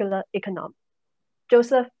the circular economy.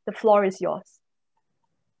 Joseph, the floor is yours.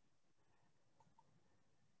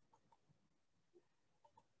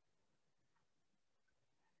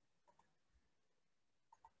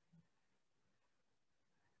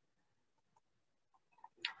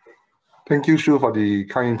 Thank you, Shu, for the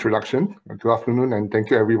kind introduction. Good afternoon, and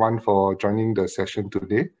thank you everyone for joining the session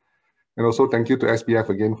today. And also thank you to SBF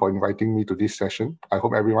again for inviting me to this session. I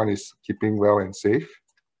hope everyone is keeping well and safe.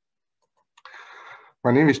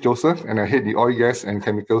 My name is Joseph, and I head the oil, gas, and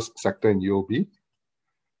chemicals sector in UOB.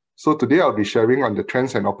 So today I'll be sharing on the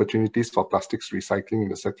trends and opportunities for plastics recycling in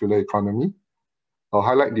the circular economy. I'll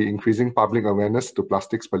highlight the increasing public awareness to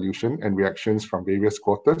plastics pollution and reactions from various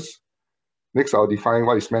quarters. Next, I'll define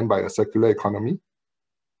what is meant by a circular economy.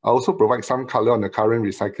 I'll also provide some color on the current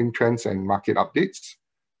recycling trends and market updates.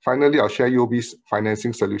 Finally, I'll share UOB's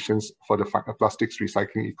financing solutions for the plastics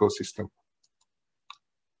recycling ecosystem.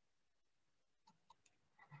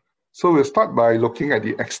 So we'll start by looking at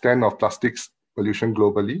the extent of plastics pollution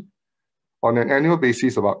globally. On an annual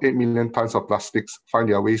basis, about 8 million tons of plastics find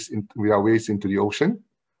their ways into the ocean.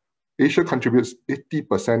 Asia contributes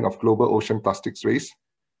 80% of global ocean plastics waste,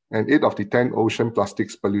 and 8 of the 10 ocean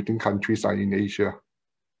plastics polluting countries are in Asia.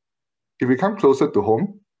 If we come closer to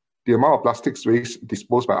home, the amount of plastics waste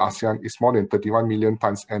disposed by ASEAN is more than 31 million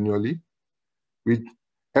tons annually,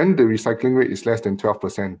 and the recycling rate is less than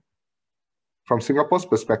 12%. From Singapore's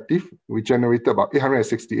perspective, we generated about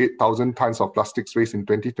 868,000 tons of plastics waste in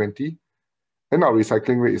 2020, and our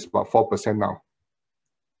recycling rate is about 4% now.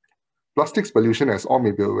 Plastics pollution, as all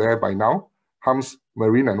may be aware by now, harms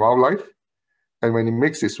marine and wildlife, and when it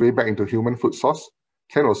makes its way back into human food source,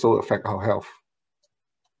 can also affect our health.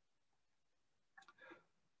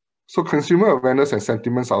 So consumer awareness and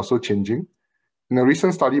sentiments are also changing. In a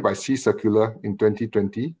recent study by Sea Circular in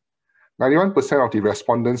 2020, 91% of the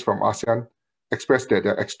respondents from ASEAN expressed that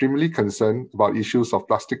they're extremely concerned about issues of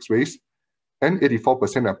plastics waste, and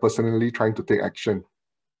 84% are personally trying to take action.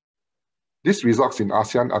 These results in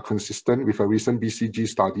ASEAN are consistent with a recent BCG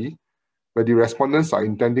study, where the respondents are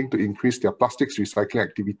intending to increase their plastics recycling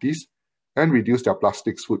activities and reduce their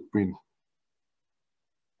plastics footprint.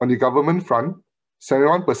 On the government front,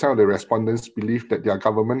 71% of the respondents believe that their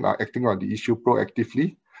government are acting on the issue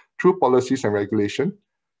proactively through policies and regulation,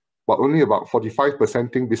 but only about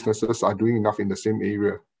 45% think businesses are doing enough in the same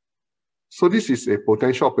area. So this is a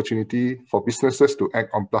potential opportunity for businesses to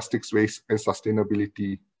act on plastics waste and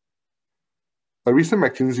sustainability. A recent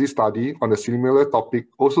McKinsey study on a similar topic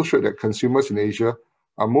also showed that consumers in Asia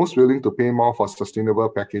are most willing to pay more for sustainable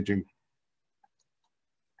packaging.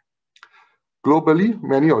 Globally,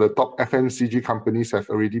 many of the top FMCG companies have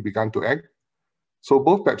already begun to act. So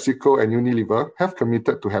both PepsiCo and Unilever have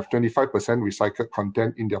committed to have 25% recycled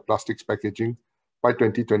content in their plastics packaging by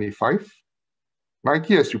 2025.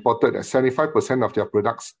 Nike has reported that 75% of their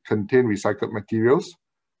products contain recycled materials.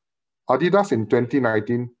 Adidas in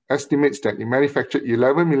 2019 estimates that it manufactured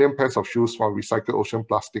 11 million pairs of shoes from recycled ocean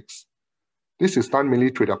plastics. This is done mainly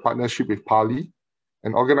through their partnership with Parley,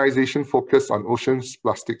 an organization focused on ocean's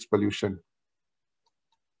plastics pollution.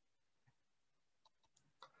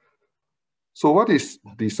 So what is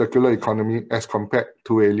the circular economy as compared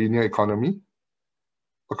to a linear economy?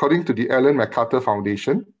 According to the Ellen MacArthur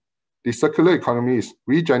Foundation, the circular economy is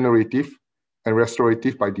regenerative and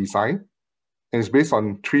restorative by design, and is based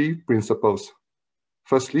on 3 principles.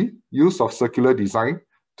 Firstly, use of circular design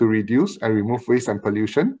to reduce and remove waste and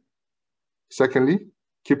pollution. Secondly,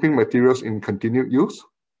 keeping materials in continued use.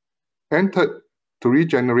 And third, to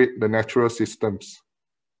regenerate the natural systems.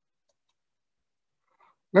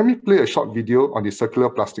 Let me play a short video on the circular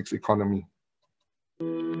plastics economy.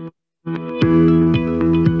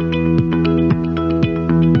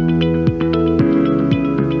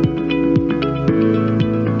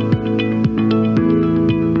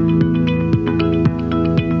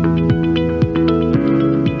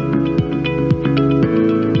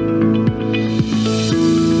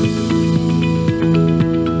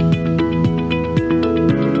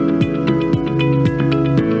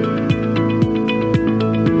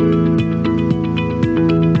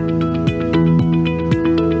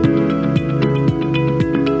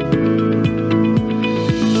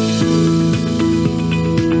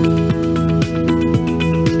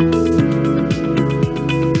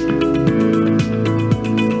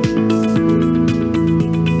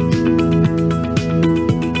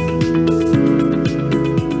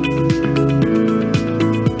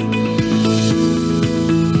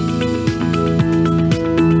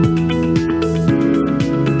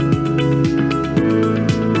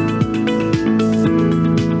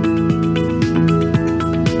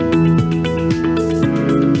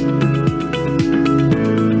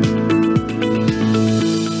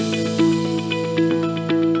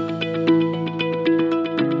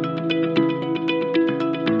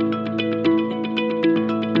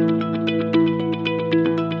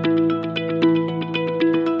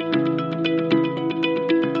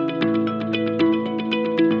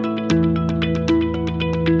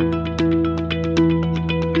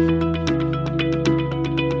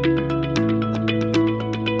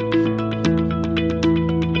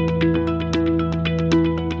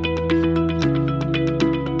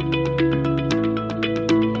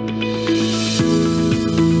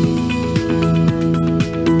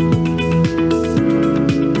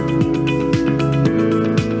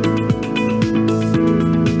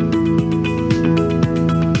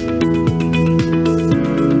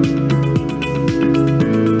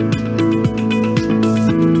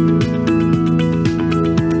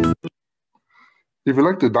 If you'd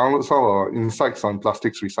like to download some of our insights on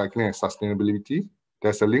plastics recycling and sustainability,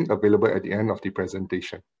 there's a link available at the end of the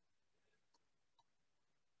presentation.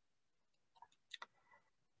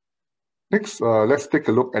 Next, let's take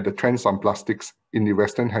a look at the trends on plastics in the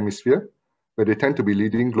Western Hemisphere, where they tend to be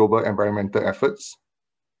leading global environmental efforts.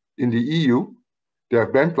 In the EU, they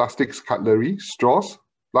have banned plastics cutlery, straws,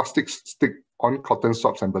 plastic stick-on cotton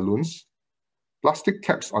swabs and balloons. Plastic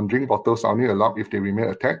caps on drink bottles are only allowed if they remain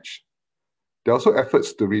attached. There are also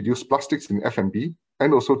efforts to reduce plastics in F&B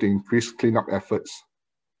and also to increase cleanup efforts.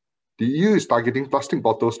 The EU is targeting plastic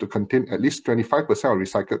bottles to contain at least 25% of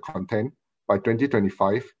recycled content by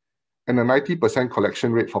 2025 and a 90%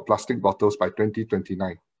 collection rate for plastic bottles by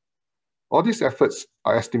 2029. All these efforts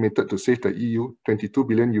are estimated to save the EU 22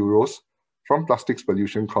 billion euros from plastics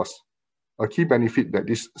pollution costs, a key benefit that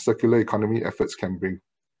these circular economy efforts can bring.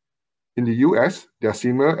 In the US, there are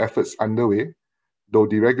similar efforts underway, though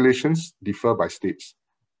the regulations differ by states.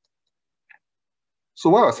 So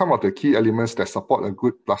what are some of the key elements that support a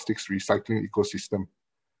good plastics recycling ecosystem?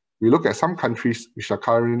 We look at some countries which are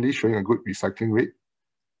currently showing a good recycling rate.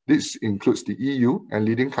 This includes the EU and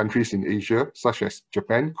leading countries in Asia, such as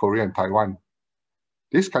Japan, Korea, and Taiwan.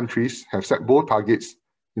 These countries have set bold targets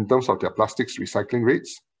in terms of their plastics recycling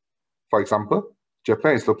rates. For example,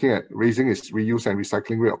 Japan is looking at raising its reuse and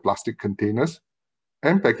recycling rate of plastic containers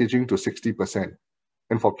and packaging to 60%,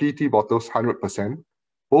 and for PET bottles, 100%,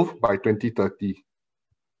 both by 2030.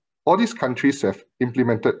 All these countries have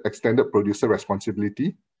implemented extended producer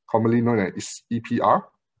responsibility, commonly known as EPR,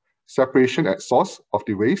 separation at source of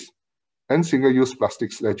the waste, and single-use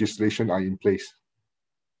plastics legislation are in place.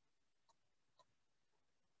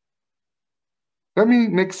 Let me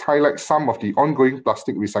next highlight some of the ongoing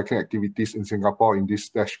plastic recycling activities in Singapore in this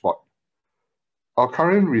dashboard. Our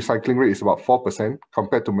current recycling rate is about 4%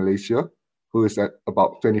 compared to Malaysia, who is at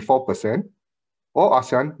about 24%, or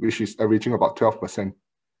ASEAN, which is averaging about 12%.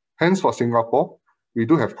 Hence, for Singapore, we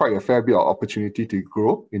do have quite a fair bit of opportunity to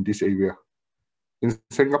grow in this area. In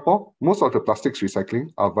Singapore, most of the plastics recycling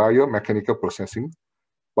are via mechanical processing,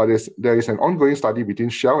 but there is an ongoing study between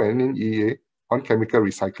Shell and NEA on chemical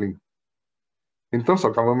recycling. In terms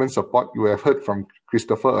of government support, you have heard from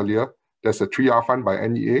Christopher earlier, there's a 3R fund by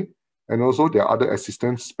NEA, and also there are other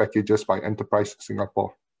assistance packages by Enterprise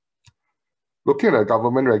Singapore. Looking at the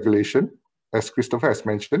government regulation, as Christopher has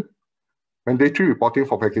mentioned, mandatory reporting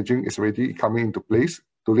for packaging is already coming into place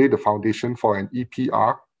to lay the foundation for an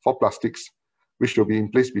EPR for plastics, which will be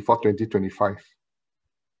in place before 2025.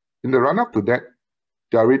 In the run-up to that,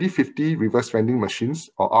 there are already 50 reverse vending machines,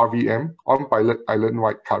 or RVM, on pilot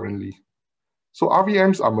island-wide currently. So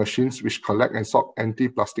RVMs are machines which collect and sort empty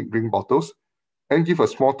plastic drink bottles and give a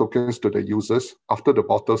small tokens to the users after the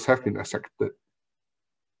bottles have been accepted.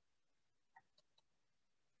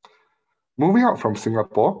 Moving out from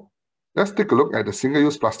Singapore, let's take a look at the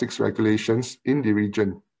single-use plastics regulations in the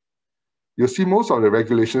region. You'll see most of the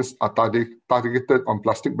regulations are targeted on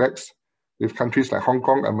plastic bags, with countries like Hong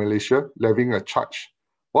Kong and Malaysia levying a charge,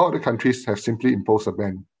 while other countries have simply imposed a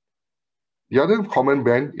ban. The other common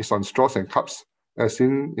ban is on straws and cups, as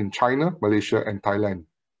seen in China, Malaysia, and Thailand.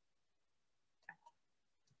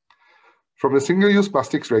 From the single-use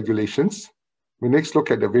plastics regulations, we next look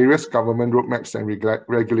at the various government roadmaps and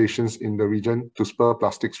regulations in the region to spur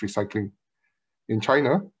plastics recycling. In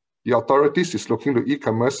China, the authorities is looking to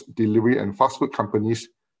e-commerce, delivery, and fast food companies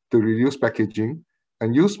to reduce packaging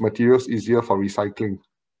and use materials easier for recycling.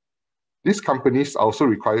 These companies are also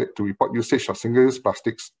required to report usage of single-use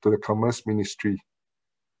plastics to the Commerce Ministry.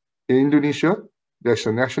 In Indonesia, there's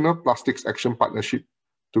a National Plastics Action Partnership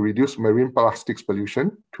to reduce marine plastics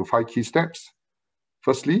pollution through 5 key steps.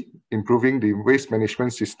 Firstly, improving the waste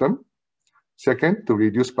management system. Second, to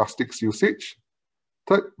reduce plastics usage.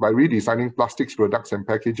 Third, by redesigning plastics products and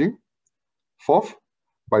packaging. Fourth,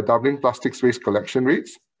 by doubling plastics waste collection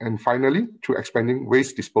rates. And finally, through expanding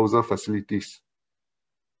waste disposal facilities.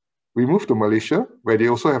 We move to Malaysia, where they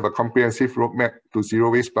also have a comprehensive roadmap to zero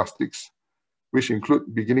waste plastics, which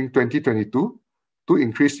include beginning 2022 to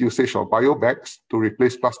increase usage of bio bags to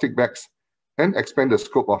replace plastic bags and expand the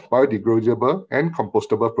scope of biodegradable and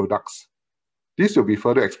compostable products. This will be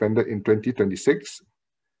further expanded in 2026.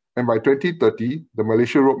 And by 2030, the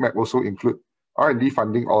Malaysia roadmap also include R&D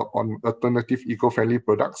funding on alternative eco-friendly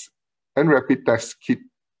products and rapid test kit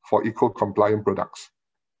for eco-compliant products.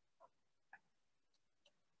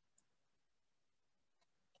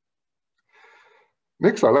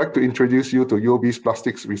 Next, I'd like to introduce you to UOB's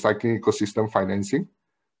plastics recycling ecosystem financing,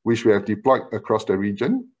 which we have deployed across the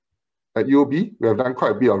region. At UOB, we have done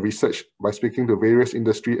quite a bit of research by speaking to various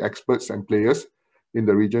industry experts and players in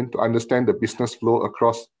the region to understand the business flow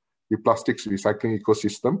across the plastics recycling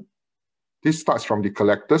ecosystem. This starts from the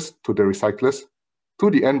collectors to the recyclers to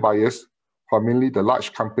the end buyers, who are mainly the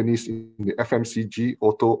large companies in the FMCG,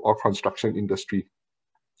 auto, or construction industry.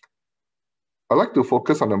 I'd like to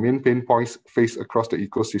focus on the main pain points faced across the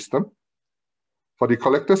ecosystem. For the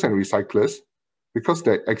collectors and recyclers, because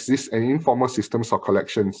there exists an informal systems of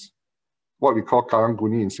collections, what we call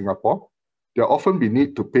karang-guni in Singapore, there will often be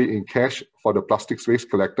need to pay in cash for the plastics waste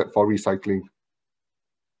collected for recycling.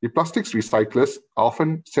 The plastics recyclers are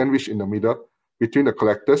often sandwiched in the middle between the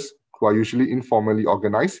collectors, who are usually informally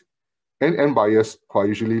organized, and end buyers, who are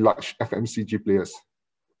usually large FMCG players.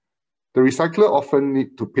 The recycler often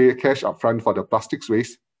need to pay cash upfront for the plastics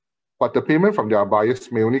waste, but the payment from their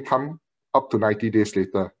buyers may only come up to 90 days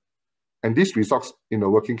later, and this results in a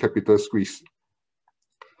working capital squeeze.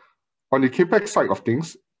 On the capex side of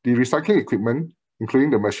things, the recycling equipment, including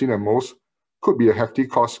the machine and molds, could be a hefty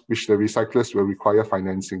cost which the recyclers will require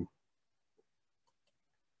financing.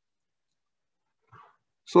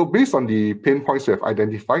 So based on the pain points we have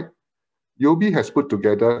identified, UOB has put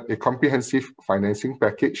together a comprehensive financing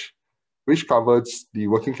package which covers the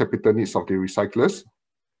working capital needs of the recyclers.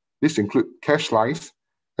 This includes cash lines,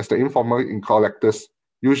 as the informal collectors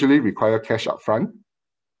usually require cash upfront.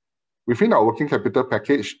 Within our working capital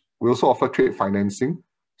package, we also offer trade financing,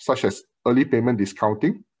 such as early payment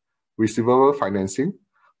discounting, receivable financing,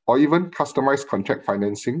 or even customized contract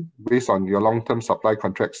financing based on your long-term supply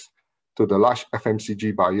contracts to the large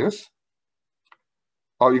FMCG buyers.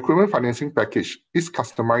 Our equipment financing package is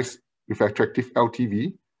customized with attractive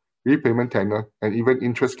LTV, repayment tenor, and even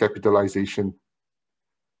interest capitalization.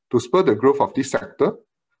 To spur the growth of this sector,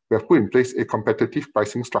 we have put in place a competitive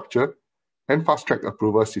pricing structure and fast-track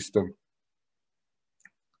approval system.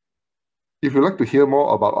 If you'd like to hear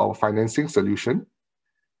more about our financing solution,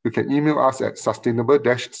 you can email us at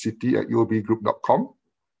sustainable-city@uobgroup.com.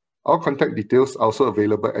 Our contact details are also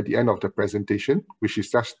available at the end of the presentation, which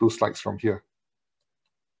is just 2 slides from here.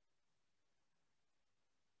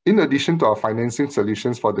 In addition to our financing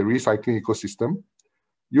solutions for the recycling ecosystem,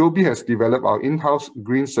 UOB has developed our in-house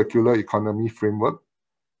Green Circular Economy framework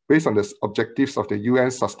based on the objectives of the UN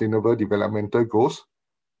Sustainable Developmental Goals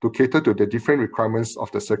to cater to the different requirements of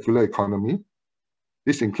the circular economy.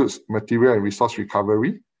 This includes material and resource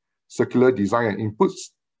recovery, circular design and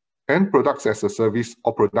inputs, and products as a service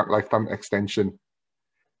or product lifetime extension.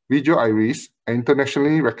 Video Iris, an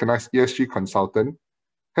internationally recognized ESG consultant,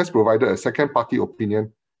 has provided a second-party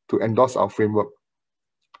opinion to endorse our framework.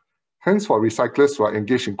 Hence, for recyclers who are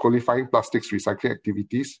engaged in qualifying plastics recycling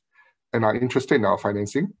activities and are interested in our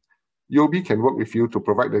financing, UOB can work with you to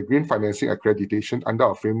provide the green financing accreditation under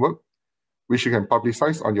our framework, which you can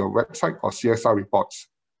publicize on your website or CSR reports.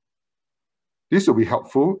 This will be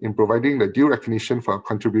helpful in providing the due recognition for your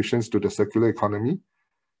contributions to the circular economy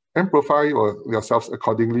and profile yourselves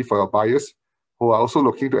accordingly for your buyers who are also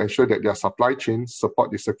looking to ensure that their supply chains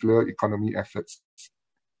support the circular economy efforts.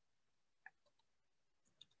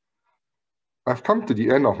 I've come to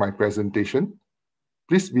the end of my presentation.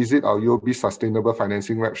 Please visit our UOB Sustainable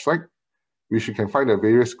Financing website, which you can find the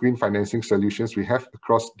various green financing solutions we have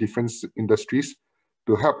across different industries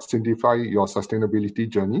to help simplify your sustainability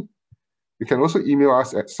journey. You can also email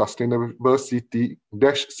us at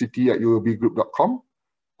sustainable-city@uobgroup.com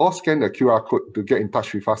or scan the QR code to get in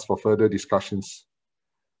touch with us for further discussions.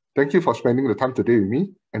 Thank you for spending the time today with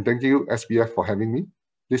me, and thank you, SBF, for having me.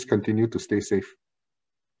 Please continue to stay safe.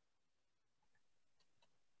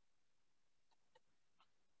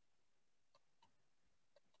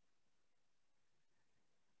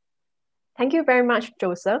 Thank you very much,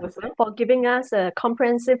 Joseph, for giving us a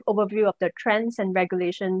comprehensive overview of the trends and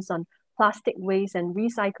regulations on plastic waste and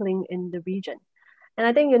recycling in the region. And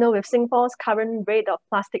I think, with Singapore's current rate of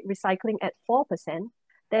plastic recycling at 4%,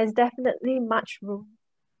 there's definitely much room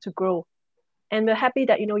to grow. And we're happy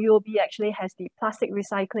that, UOB actually has the plastic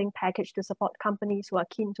recycling package to support companies who are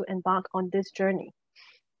keen to embark on this journey.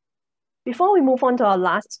 Before we move on to our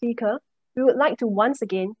last speaker, we would like to once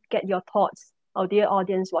again get your thoughts, our dear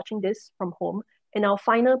audience watching this from home, in our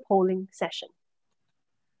final polling session.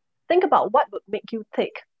 Think about what would make you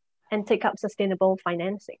tick and take up sustainable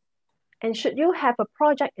financing. And should you have a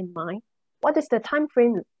project in mind, what is the time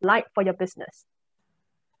frame like for your business?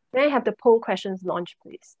 May I have the poll questions launched,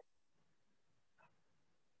 please?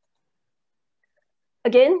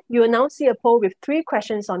 Again, you will now see a poll with 3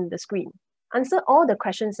 questions on the screen. Answer all the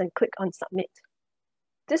questions and click on Submit.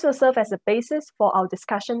 This will serve as a basis for our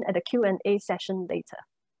discussion at the Q&A session later.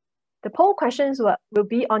 The poll questions will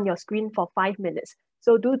be on your screen for 5 minutes,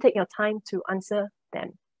 so do take your time to answer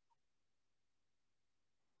them.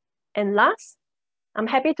 And last, I'm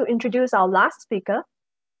happy to introduce our last speaker,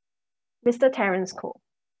 Mr. Terence Cole.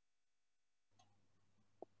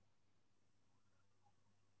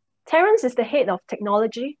 Terence is the head of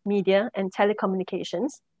Technology, Media and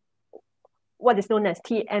Telecommunications, what is known as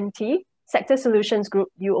TMT, Sector Solutions Group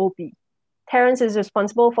UOB. Terence is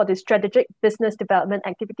responsible for the strategic business development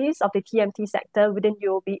activities of the TMT sector within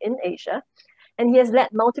UOB in Asia, and he has led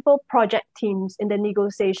multiple project teams in the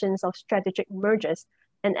negotiations of strategic mergers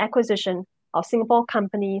and acquisition of Singapore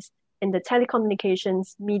companies in the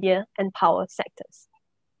telecommunications, media, and power sectors.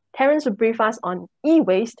 Terence will brief us on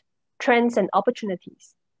e-waste, trends, and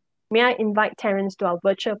opportunities. May I invite Terence to our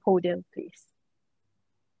virtual podium, please?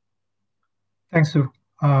 Thanks, Sue.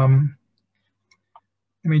 Let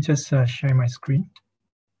me just share my screen.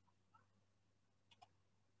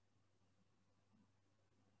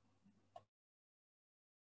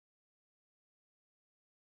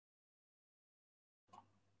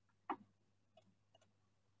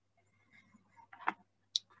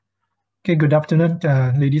 Okay, good afternoon,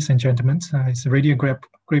 ladies and gentlemen. It's really a great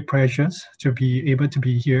pleasure to be able to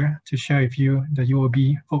be here to share with you the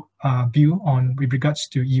UOB view on with regards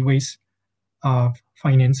to e-waste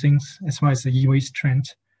financings as well as the e-waste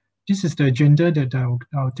trend. This is the agenda that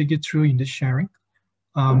I'll take you through in this sharing.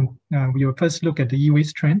 We will first look at the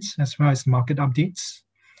e-waste trends as well as market updates,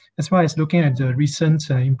 as well as looking at the recent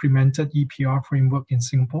implemented EPR framework in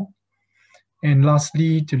Singapore. And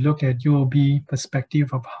lastly, to look at UOB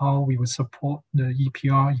perspective of how we will support the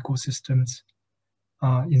EPR ecosystems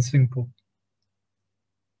in Singapore.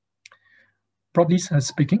 Broadly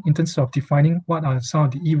speaking, in terms of defining what are some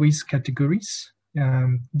of the e-waste categories,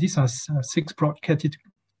 these are 6 broad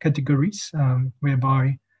categories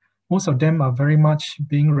whereby most of them are very much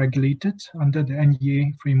being regulated under the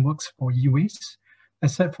NEA frameworks for e-waste,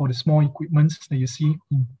 except for the small equipments that you see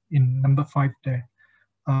in number 5 there.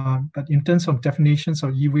 But in terms of definitions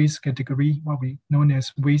of e-waste category, what we known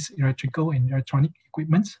as waste electrical and electronic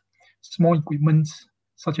equipment, small equipment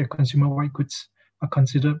such as consumer white goods are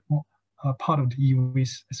considered part of the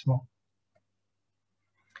e-waste as well.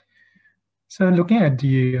 So looking at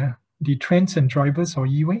the trends and drivers of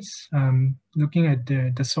e-waste, looking at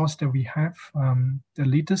the source that we have, the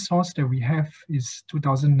latest source that we have is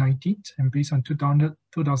 2019, and based on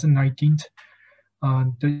 2019,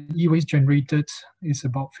 the e-waste generated is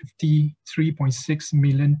about 53.6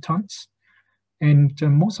 million tons. And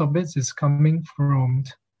most of it is coming from,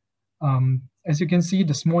 as you can see,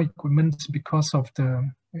 the small equipment because of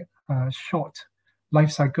the short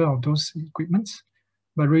life cycle of those equipments.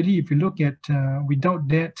 But really, if you look at, without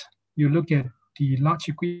that, you look at the large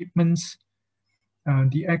equipments,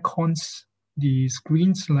 the aircons, the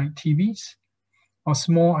screens like TVs, or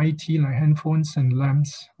small IT like handphones and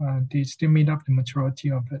lamps, they still made up the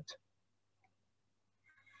majority of it.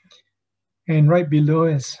 And right below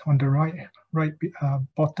is on the right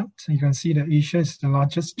bottom, so you can see that Asia is the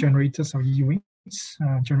largest generators of e-waste,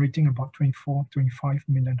 generating about 25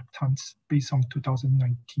 million tons based on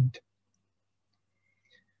 2019.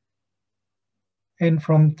 And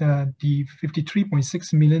from the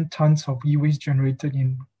 53.6 million tons of e-waste generated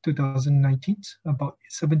in 2019, about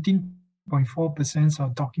 17.4% are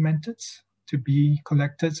documented to be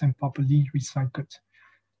collected and properly recycled.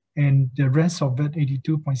 And the rest of it,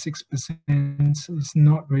 82.6%, is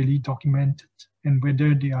not really documented, and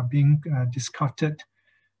whether they are being discarded,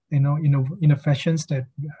 in a fashion that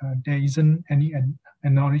there isn't any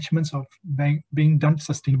acknowledgements of being done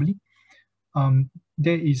sustainably.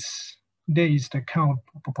 There is the kind of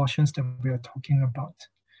proportions that we are talking about.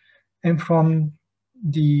 And from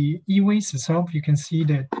the e-waste itself, you can see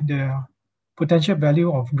that the potential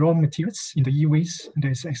value of raw materials in the e-waste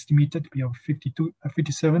that is estimated to be of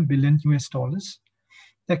 $57 billion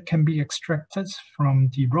that can be extracted from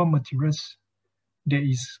the raw materials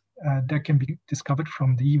that can be discovered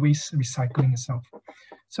from the e-waste recycling itself.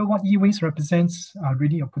 So what e-waste represents are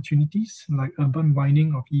really opportunities like urban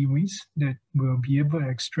mining of e-waste that will be able to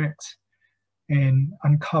extract and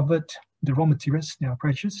uncover the raw materials that are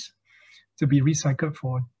precious to be recycled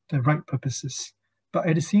for the right purposes. But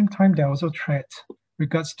at the same time, there are also threats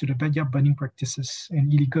regards to the backyard burning practices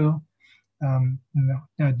and illegal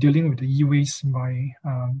dealing with the e-waste by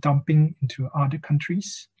dumping into other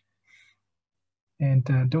countries. And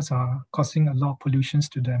those are causing a lot of pollutions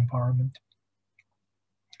to the environment.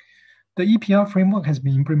 The EPR framework has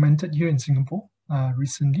been implemented here in Singapore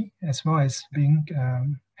recently, as well as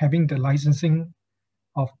having the licensing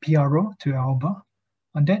of PRO to Alba.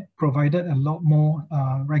 And that provided a lot more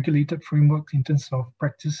regulated framework in terms of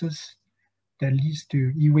practices that leads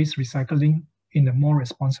to e-waste recycling in a more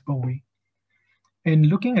responsible way. And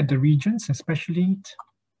looking at the regions, especially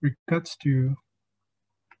regards to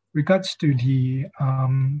Regards to the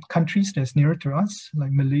countries that's nearer to us,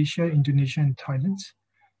 like Malaysia, Indonesia, and Thailand,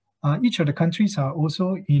 each of the countries are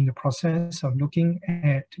also in the process of looking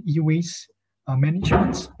at e-waste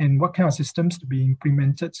management and what kind of systems to be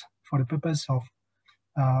implemented for the purpose of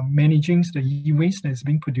managing the e-waste that is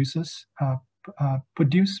being produced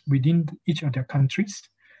within each of their countries,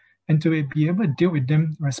 and to be able to deal with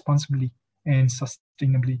them responsibly and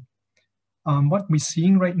sustainably. What we're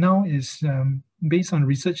seeing right now is, based on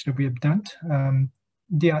research that we have done,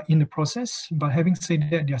 they are in the process, but having said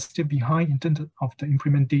that, they are still behind in terms of the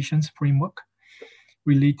implementations framework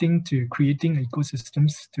relating to creating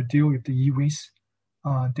ecosystems to deal with the e-waste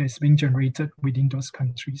that's being generated within those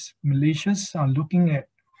countries. Malaysians are looking at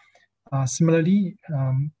similarly,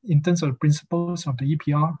 in terms of the principles of the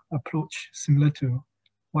EPR approach, similar to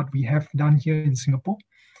what we have done here in Singapore,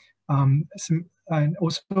 and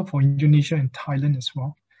also for Indonesia and Thailand as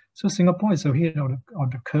well. So Singapore is ahead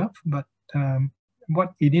of the curve, but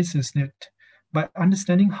what it is that by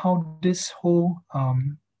understanding how this whole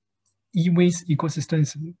e-waste ecosystem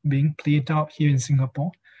is being played out here in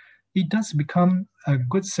Singapore, it does become a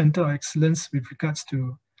good center of excellence with regards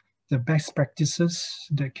to the best practices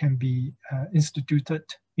that can be instituted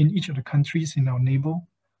in each of the countries in our neighbor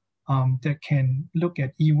that can look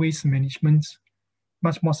at e-waste management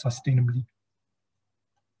much more sustainably.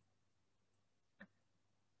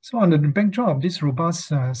 So under the backdrop of these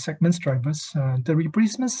robust segments drivers, the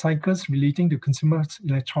replacement cycles relating to consumer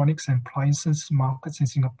electronics and appliances markets in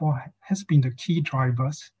Singapore has been the key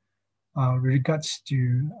drivers with regards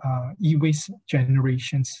to e-waste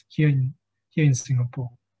generations here in Singapore.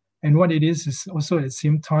 And what it is also at the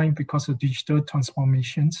same time, because of digital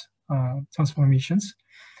transformations,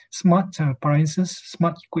 smart appliances,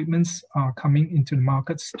 smart equipments are coming into the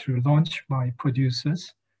markets to launch by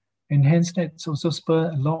producers. And hence that's also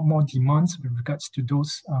spurred a lot more demands with regards to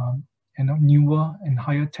those newer and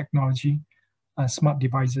higher technology smart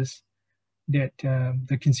devices that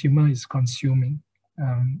the consumer is consuming.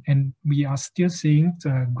 And we are still seeing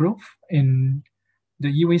the growth in the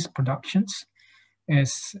e-waste productions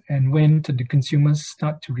as and when the consumers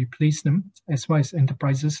start to replace them, as well as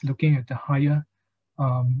enterprises looking at the higher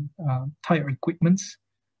type of equipments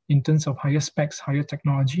in terms of higher specs, higher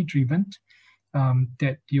technology driven,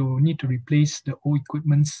 that you need to replace the old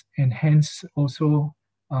equipments, and hence also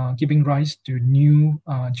giving rise to new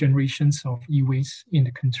generations of e-waste in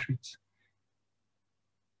the countries.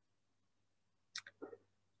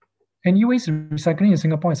 And e-waste recycling in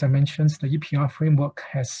Singapore, as I mentioned, the EPR framework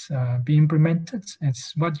has been implemented.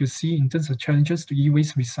 It's what you see in terms of challenges to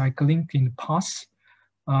e-waste recycling in the past.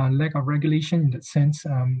 Lack of regulation in that sense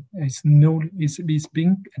is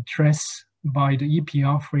being addressed by the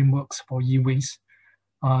EPR frameworks for e-waste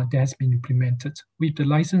that has been implemented. With the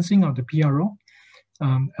licensing of the PRO,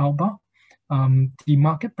 Alba, the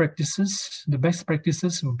market practices, the best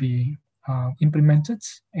practices will be implemented,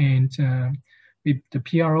 and with the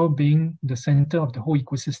PRO being the center of the whole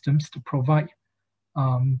ecosystems to provide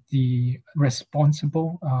the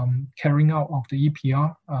responsible carrying out of the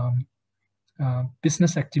EPR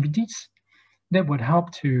business activities, that would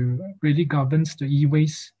help to really govern the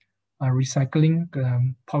e-waste recycling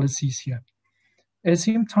policies here. At the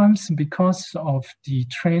same time, because of the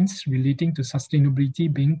trends relating to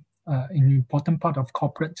sustainability being an important part of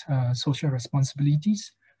corporate social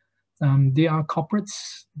responsibilities, there are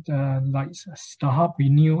corporates like StarHub,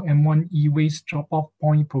 Renew, M1 e-waste drop-off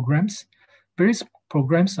point programs. Various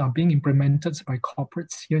programs are being implemented by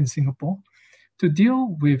corporates here in Singapore to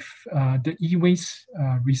deal with the e-waste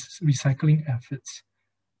recycling efforts.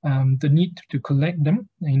 The need to collect them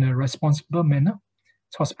in a responsible manner,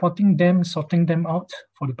 transporting them, sorting them out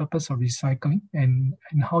for the purpose of recycling, and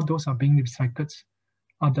how those are being recycled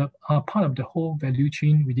are part of the whole value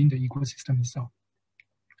chain within the ecosystem itself.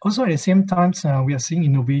 Also, at the same time, we are seeing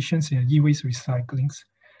innovations in e-waste recyclings.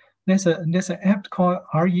 There's an app called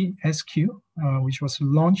RESQ, which was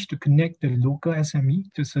launched to connect the local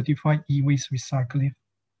SME to certified e-waste recycling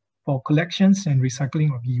for collections and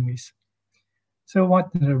recycling of e-waste. So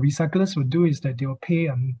what the recyclers will do is that they will pay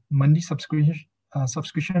a monthly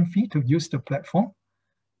subscription fee to use the platform,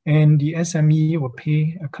 and the SME will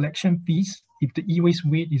pay a collection fees if the e-waste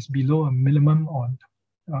weight is below a minimum, or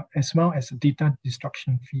as well as a data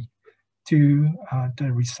destruction fee to the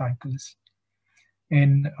recyclers.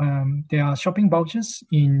 And there are shopping vouchers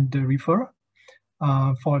in the referral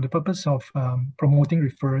for the purpose of promoting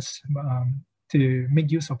referrals to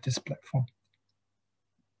make use of this platform.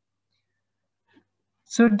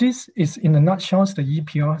 So this is, in a nutshell, the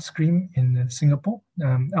EPR scheme in Singapore.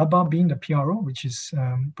 Alba being the PRO, which is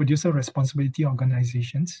Producer Responsibility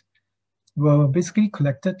Organizations. will basically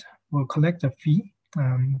collect a fee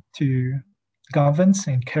to govern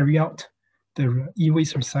and carry out the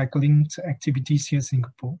e-waste recycling activities here in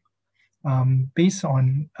Singapore, based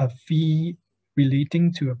on a fee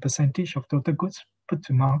relating to a percentage of total goods put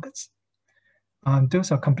to markets.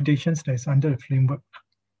 Those are computations that is under the framework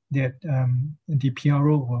that the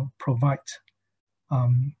PRO will provide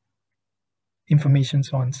information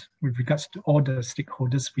on with regards to all the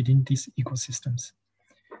stakeholders within these ecosystems.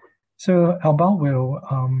 So Alba will,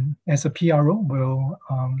 as a PRO, will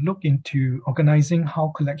look into organizing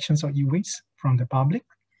how collections of e-waste from the public,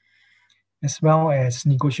 as well as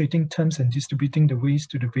negotiating terms and distributing the waste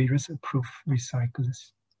to the various approved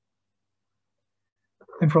recyclers.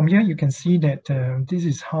 And from here, you can see that this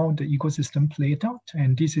is how the ecosystem played out,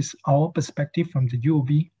 and this is our perspective from the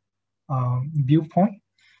UOB viewpoint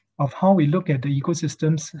of how we look at the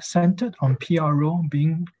ecosystems centered on PRO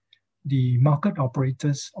being the market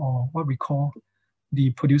operators, or what we call the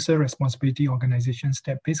producer responsibility organizations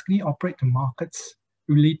that basically operate the markets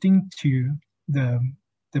relating to the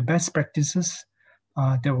best practices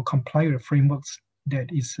that will comply with the frameworks that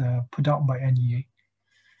is put out by NEA.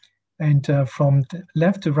 And from the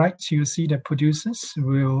left to right, you see that producers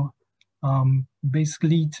will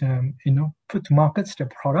basically put to markets their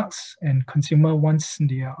products, and consumer, once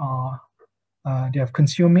they have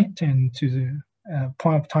consumed it and to the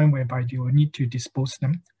point of time whereby they will need to dispose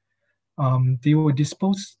them, they will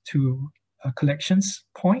dispose to a collections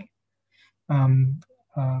point,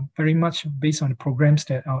 very much based on the programs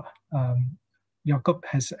that Jakob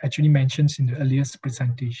has actually mentioned in the earliest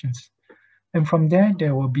presentations. And from there,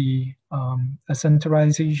 there will be a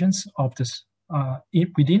centralizations of this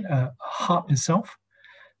within a hub itself,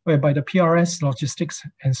 whereby the PRS logistics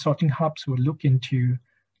and sorting hubs will look into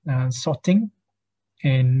sorting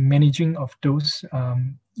and managing of those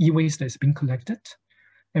e-waste that's been collected.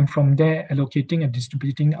 And from there, allocating and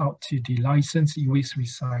distributing out to the licensed e-waste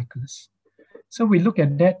recyclers. So we look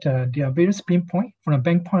at that, there are various pain points. From a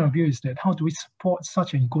bank point of view is that how do we support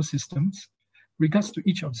such an ecosystems regards to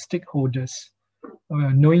each of the stakeholders,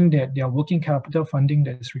 knowing that there are working capital funding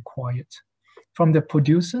that is required. From the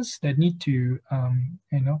producers that need to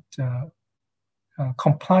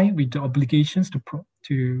comply with the obligations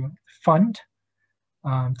to fund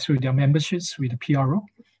through their memberships with the PRO,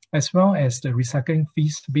 as well as the recycling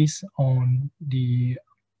fees based on the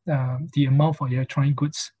amount for electronic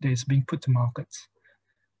goods that is being put to markets.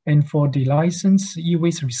 And for the licensed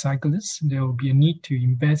e-waste recyclers, there will be a need to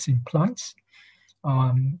invest in plants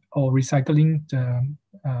or recycling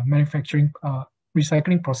manufacturing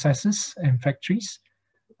recycling processes and factories,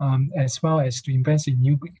 as well as to invest in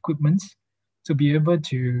new equipment to be able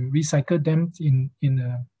to recycle them in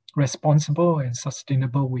a responsible and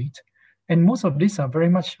sustainable way. And most of these are very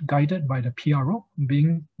much guided by the PRO,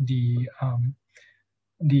 being the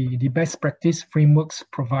best practice frameworks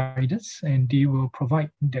providers, and they will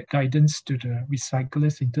provide that guidance to the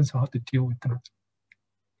recyclers in terms of how to deal with them.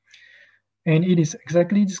 And it is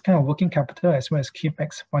exactly this kind of working capital as well as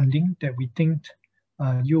CAPEX funding that we think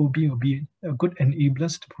UOB will be a good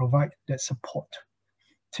enablers to provide that support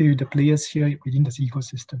to the players here within the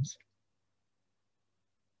ecosystems.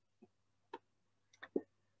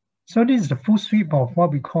 So this is the full sweep of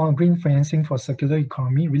what we call green financing for circular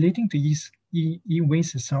economy. Relating to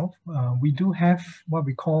e-waste itself, we do have what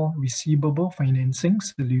we call receivable financing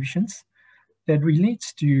solutions that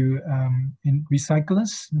relates to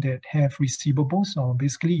recyclers that have receivables, or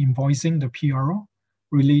basically invoicing the PRO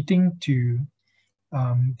relating to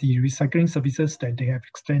the recycling services that they have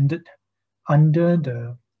extended under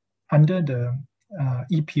the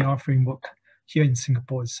EPR framework here in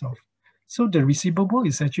Singapore itself. So the receivable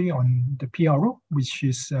is actually on the PRO, which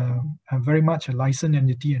is very much a licensed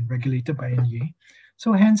entity and regulated by NEA.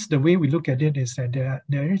 So hence the way we look at it is that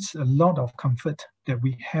there is a lot of comfort that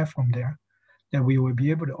we have from there that we will be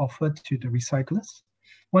able to offer to the recyclers.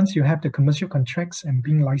 Once you have the commercial contracts and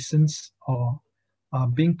being licensed or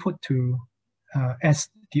being put to as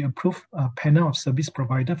the approved panel of service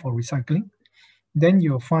provider for recycling, then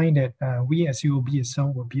you'll find that we as UOB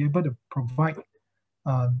itself will be able to provide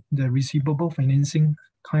the receivable financing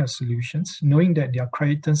kind of solutions, knowing that there are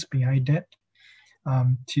creditors behind that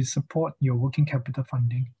to support your working capital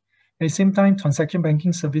funding. At the same time, transaction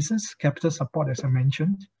banking services, capital support, as I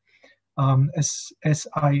mentioned. As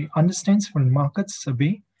I understand from the market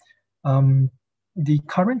survey, the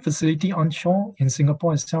current facility onshore in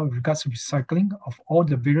Singapore itself with regards to recycling of all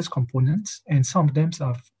the various components, and some of them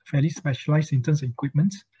are fairly specialized in terms of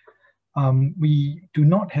equipment. We do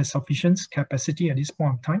not have sufficient capacity at this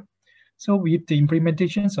point of time. So with the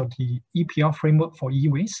implementations of the EPR framework for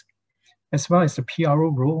e-waste, as well as the PRO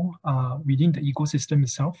role within the ecosystem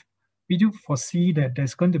itself, we do foresee that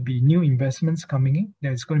there's going to be new investments coming in.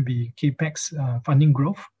 There's going to be CAPEX funding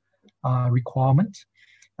growth requirements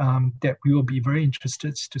that we will be very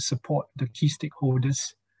interested to support the key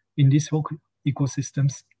stakeholders in these whole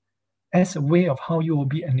ecosystems as a way of how you will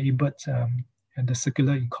be enabled the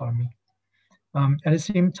circular economy. At the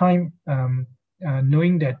same time,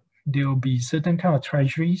 knowing that there will be certain kind of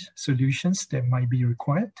treasury solutions that might be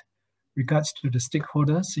required regards to the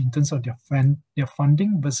stakeholders in terms of their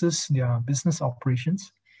funding versus their business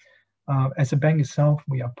operations. As a bank itself,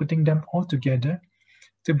 we are putting them all together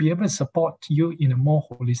to be able to support you in a more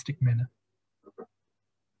holistic manner.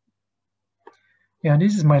 Yeah,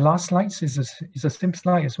 this is my last slide. It's a same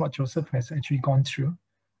slide as what Joseph has actually gone through.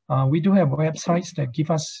 We do have websites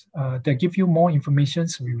that give you more information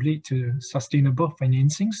related to sustainable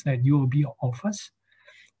financings that UOB offers.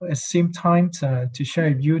 At the same time, to share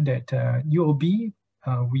with you that UOB,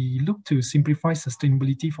 we look to simplify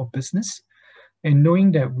sustainability for business, and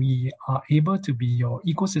knowing that we are able to be your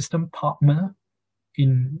ecosystem partner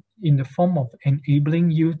in the form of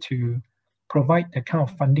enabling you to provide the kind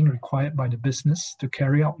of funding required by the business to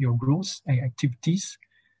carry out your growth and activities,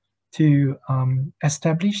 to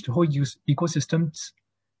establish the whole ecosystems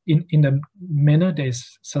in a manner that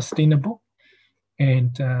is sustainable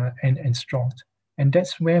and strong. And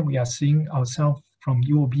that's where we are seeing ourselves from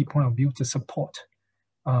UOB point of view to support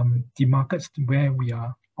the markets where we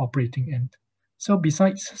are operating in. So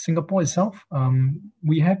besides Singapore itself,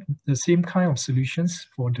 we have the same kind of solutions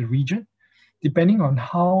for the region. Depending on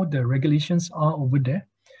how the regulations are over there,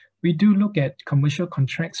 we do look at commercial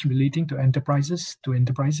contracts relating to enterprises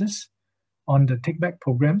on the take-back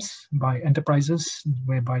programs by enterprises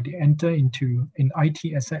whereby they enter into an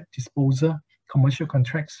IT asset disposal commercial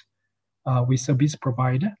contracts with service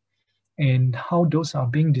provider, and how those are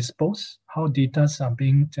being disposed, how data are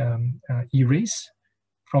being erased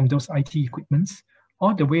from those IT equipments,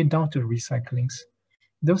 all the way down to recyclings.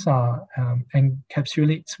 Those are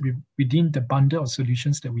encapsulated within the bundle of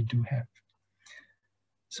solutions that we do have.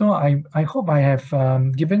 So I hope I have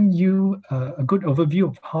given you a good overview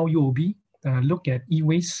of how UOB look at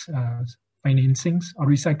e-waste financings or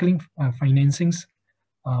recycling financings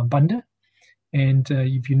bundle. And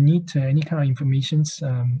if you need any kind of information,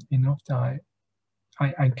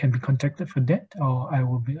 I can be contacted for that, or I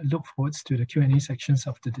will look forward to the Q&A sections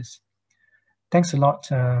after this. Thanks a lot.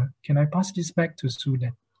 Can I pass this back to Sue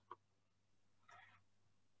then?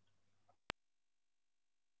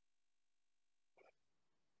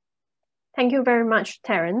 Thank you very much,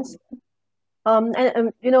 Terence.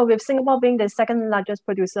 With Singapore being the second largest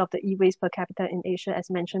producer of the e-waste per capita in Asia, as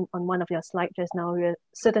mentioned on one of your slides just now, we're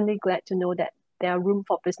certainly glad to know that there are room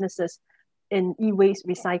for businesses in e-waste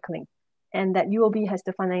recycling, and that UOB has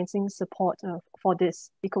the financing support for this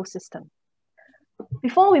ecosystem.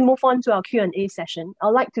 Before we move on to our Q&A session, I'd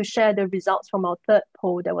like to share the results from our third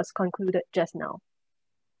poll that was concluded just now.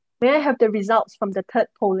 May I have the results from the third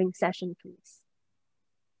polling session, please?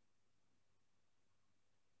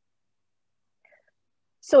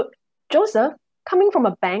 So, Joseph, coming from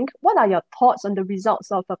a bank, what are your thoughts on the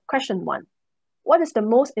results of question 1? What is the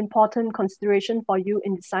most important consideration for you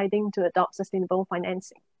in deciding to adopt sustainable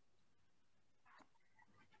financing?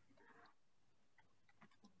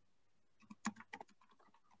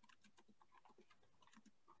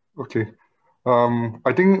 Okay.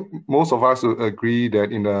 I think most of us would agree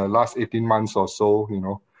that in the last 18 months or so,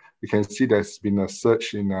 you can see there's been a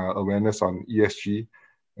surge in awareness on ESG,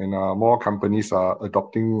 and more companies are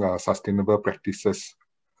adopting sustainable practices.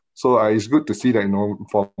 So it's good to see that,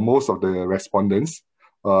 for most of the respondents,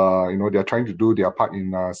 they're trying to do their part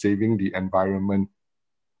in saving the environment.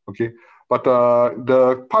 Okay. But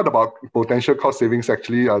the part about potential cost savings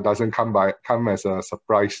actually doesn't come as a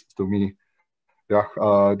surprise to me.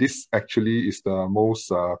 Yeah, this actually is the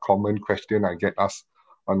most common question I get asked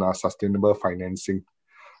on sustainable financing.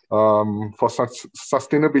 For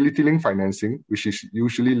sustainability-linked financing, which is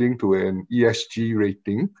usually linked to an ESG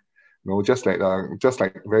rating, just like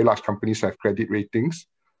very large companies have credit ratings,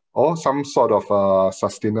 or some sort of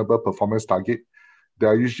sustainable performance target, there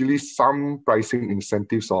are usually some pricing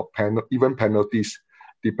incentives or even penalties,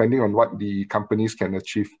 depending on what the companies can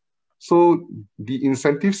achieve. So the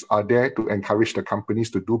incentives are there to encourage the companies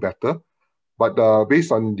to do better. But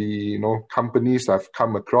based on the companies I've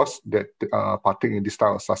come across that partake in this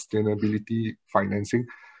style of sustainability financing,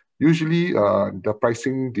 usually the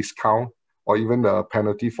pricing discount or even the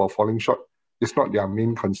penalty for falling short is not their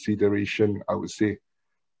main consideration, I would say.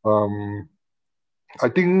 I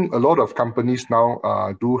think a lot of companies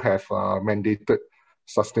now do have mandated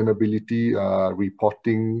sustainability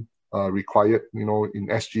reporting required, in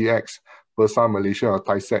SGX, Bursa Malaysia or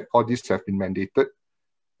TISEC, all these have been mandated.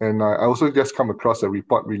 And I also just come across a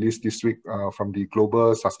report released this week from the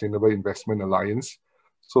Global Sustainable Investment Alliance.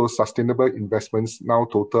 So sustainable investments now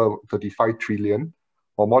total 35 trillion,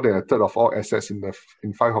 or more than a third of all assets in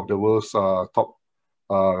 5 of the world's top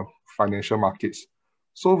financial markets.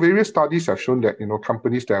 So various studies have shown that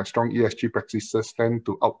companies that have strong ESG practices tend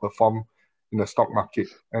to outperform in the stock market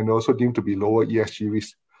and also deemed to be lower ESG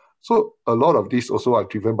risk. So a lot of these also are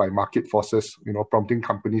driven by market forces, prompting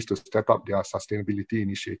companies to step up their sustainability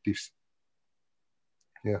initiatives.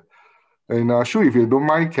 Yeah. And Shu, if you don't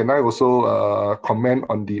mind, can I also comment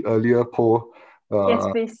on the earlier poll? Yes,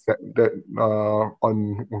 please.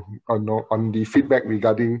 On the feedback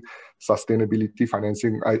regarding sustainability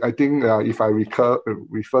financing. I think if I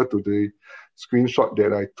refer to the screenshot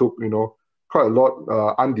that I took, quite a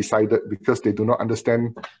lot undecided because they do not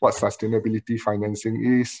understand what sustainability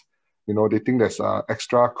financing is. They think there's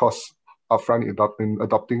extra costs upfront in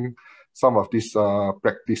adopting some of these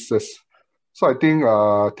practices. So I think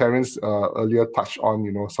Terence earlier touched on,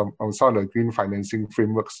 some of the green financing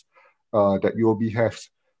frameworks that UOB has.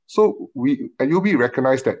 So UOB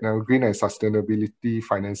recognize that green and sustainability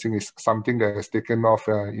financing is something that has taken off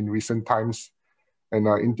in recent times, and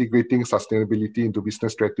integrating sustainability into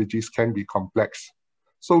business strategies can be complex.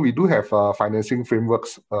 So we do have financing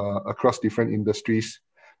frameworks across different industries.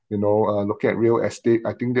 Looking at real estate,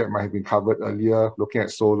 I think that might have been covered earlier, looking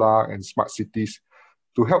at solar and smart cities,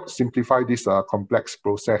 to help simplify this complex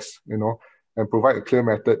process, and provide a clear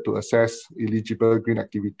method to assess eligible green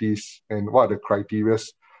activities and what are the criteria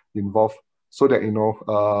involved, so that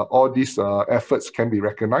all these efforts can be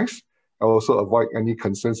recognized and also avoid any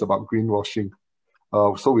concerns about greenwashing.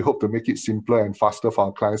 So we hope to make it simpler and faster for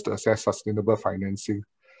our clients to assess sustainable financing.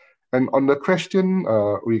 And on the question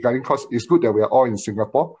regarding cost, it's good that we are all in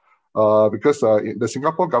Singapore, because the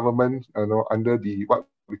Singapore government, under the what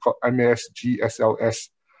we call MAS GSLS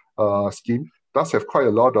scheme, does have quite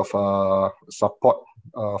a lot of support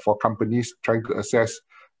for companies trying to assess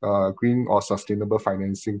green or sustainable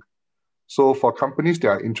financing. So for companies that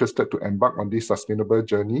are interested to embark on this sustainable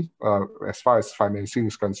journey, as far as financing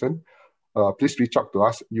is concerned, please reach out to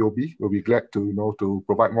us, UOB. We'll be glad to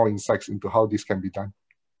provide more insights into how this can be done.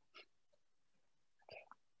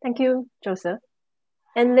 Thank you, Joseph.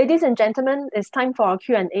 And ladies and gentlemen, it's time for our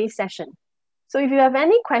Q&A session. So if you have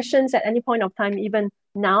any questions at any point of time, even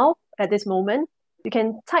now, at this moment, you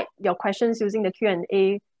can type your questions using the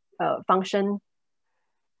Q&A function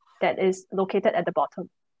that is located at the bottom.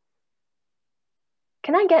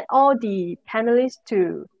 Can I get all the panelists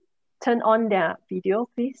to turn on their video,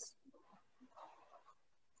 please?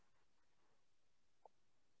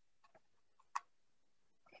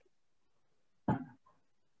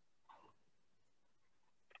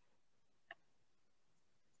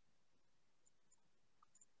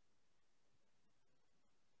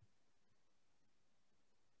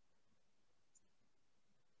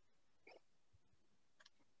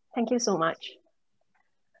 Thank you so much.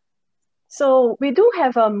 So we do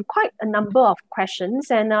have quite a number of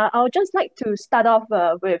questions, and I'll just like to start off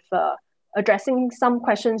with addressing some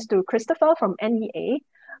questions to Christopher from NEA.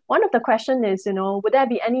 One of the questions is, would there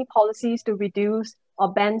be any policies to reduce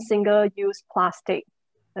or ban single-use plastic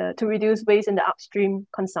to reduce waste in the upstream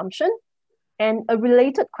consumption? And a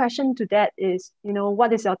related question to that is,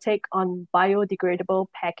 what is your take on biodegradable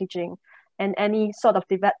packaging and any sort of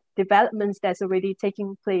developments that's already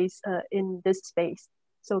taking place in this space?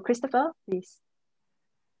 So Christopher, please.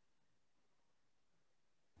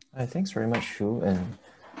 Thanks very much, Shu, and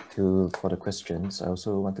for the questions. I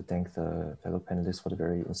also want to thank the fellow panelists for the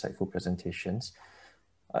very insightful presentations.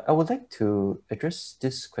 I would like to address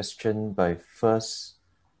this question by first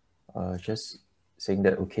just saying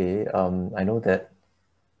that, okay, I know that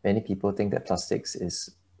many people think that plastics is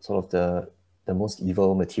sort of the most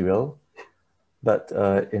evil material, but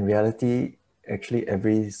in reality, actually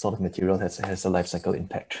every sort of material has a life cycle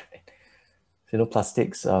impact.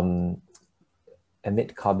 Plastics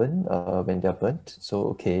emit carbon when they're burnt. So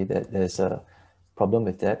okay, there's a problem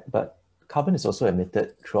with that, but carbon is also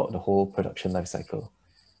emitted throughout the whole production life cycle,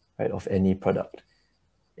 right, of any product.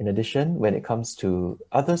 In addition, when it comes to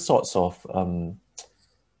other sorts of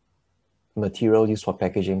material used for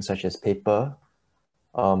packaging, such as paper,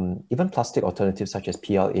 even plastic alternatives such as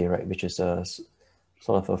PLA, right, which is a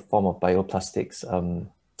sort of a form of bioplastics,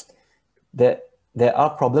 there are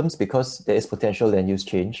problems because there is potential land use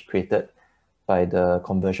change created by the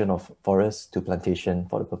conversion of forest to plantation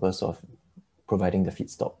for the purpose of providing the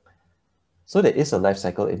feedstock. So there is a life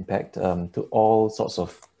cycle impact to all sorts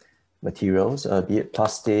of materials, be it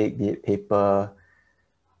plastic, be it paper,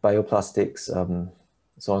 bioplastics,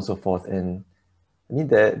 so on and so forth. And I mean,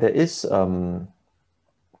 there is an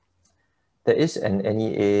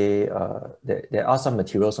NEA, there are some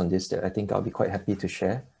materials on this that I think I'll be quite happy to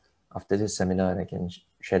share after this seminar, and I can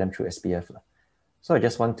share them through SPF. So I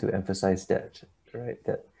just want to emphasize that, right?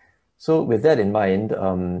 So with that in mind,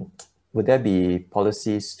 would there be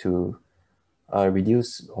policies to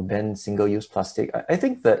reduce or ban single-use plastic? I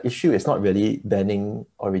think the issue is not really banning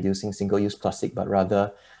or reducing single-use plastic, but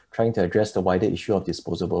rather trying to address the wider issue of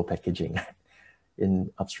disposable packaging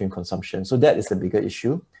in upstream consumption. So that is the bigger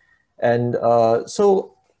issue. And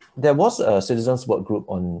so there was a citizens work group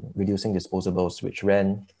on reducing disposables, which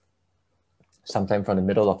ran sometime from the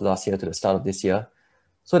middle of last year to the start of this year.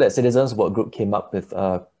 So that citizens work group came up with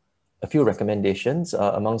a few recommendations.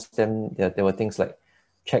 Amongst them, there were things like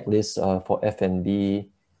checklists for F&B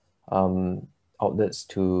outlets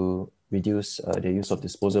to reduce the use of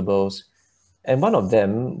disposables. And one of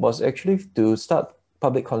them was actually to start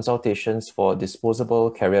public consultations for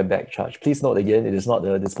disposable carrier bag charge. Please note again, it is not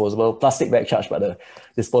the disposable plastic bag charge, but the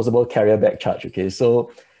disposable carrier bag charge. Okay,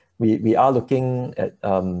 so we are looking at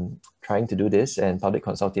trying to do this, and public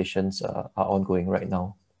consultations are ongoing right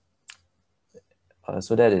now.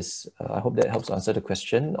 So that is, I hope that helps answer the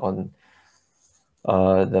question on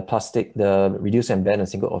the reduce and ban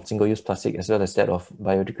of single-use plastic, as well as that of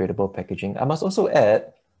biodegradable packaging. I must also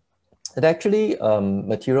add that actually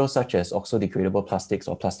materials such as oxo-degradable plastics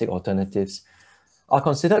or plastic alternatives are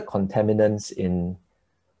considered contaminants in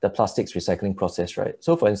the plastics recycling process, right?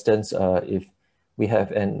 So for instance, if we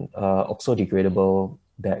have an oxo-degradable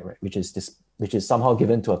bag, right, which is somehow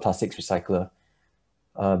given to a plastics recycler,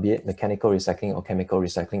 be it mechanical recycling or chemical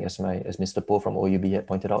recycling, as Mr. Po from OUB had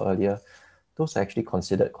pointed out earlier, those are actually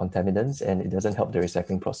considered contaminants, and it doesn't help the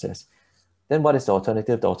recycling process. Then what is the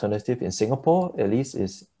alternative? The alternative in Singapore, at least,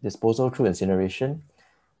 is disposal through incineration.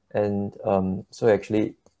 And so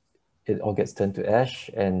actually, it all gets turned to ash,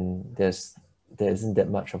 and there isn't that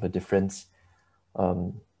much of a difference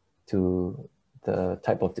to the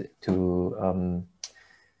type of to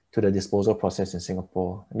the disposal process in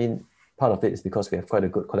Singapore. I mean, part of it is because we have quite a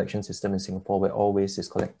good collection system in Singapore, where all waste is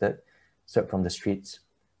collected, swept from the streets.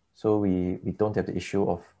 So we don't have the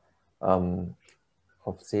issue of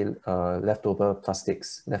say leftover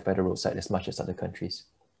plastics left by the roadside as much as other countries.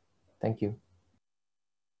 Thank you.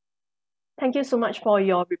 Thank you so much for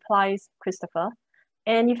your replies, Christopher.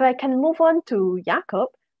 And if I can move on to Jakob,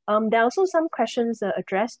 there are also some questions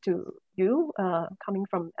addressed to you coming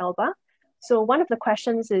from Alba. So one of the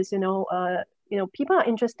questions is, people are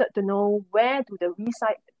interested to know where do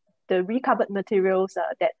the recovered materials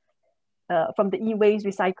that from the e-waste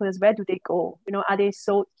recyclers, where do they go? Are they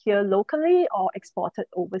sold here locally or exported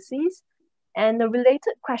overseas? And the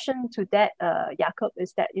related question to that, Jakob,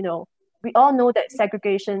 is that, we all know that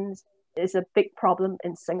segregation is a big problem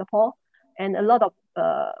in Singapore, and a lot of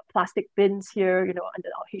plastic bins here, under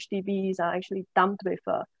our HDBs are actually dumped with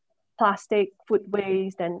plastic, food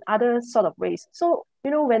waste, and other sort of waste. So,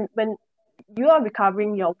 when you are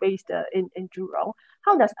recovering your waste in Jurong,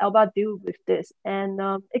 how does Alba deal with this? And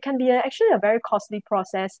it can be actually a very costly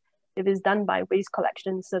process if it's done by waste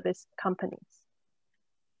collection service companies.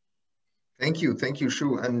 Thank you,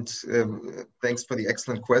 Shu, and thanks for the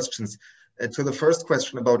excellent questions. To the first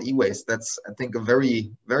question about e-waste, that's, I think, a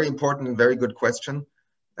very, very important and very good question,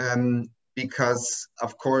 because,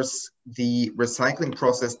 of course, the recycling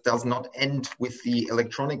process does not end with the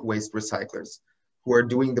electronic waste recyclers who are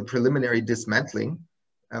doing the preliminary dismantling,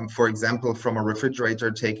 for example, from a refrigerator,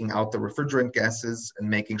 taking out the refrigerant gases and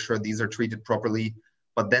making sure these are treated properly,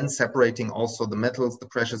 but then separating also the metals, the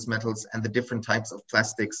precious metals, and the different types of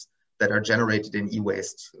plastics that are generated in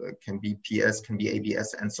e-waste. Can be PS, can be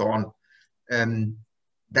ABS, and so on.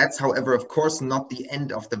 That's, however, of course, not the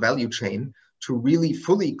end of the value chain. To really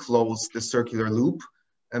fully close the circular loop,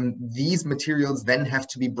 these materials then have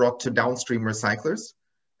to be brought to downstream recyclers.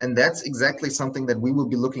 And that's exactly something that we will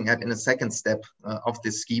be looking at in a second step of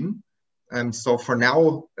this scheme. So for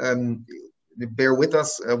now, bear with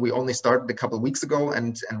us. We only started a couple of weeks ago,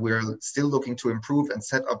 and we're still looking to improve and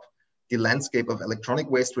set up the landscape of electronic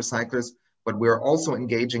waste recyclers. But we're also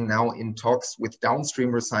engaging now in talks with downstream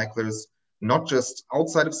recyclers, not just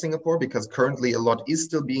outside of Singapore, because currently a lot is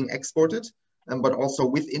still being exported, but also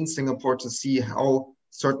within Singapore to see how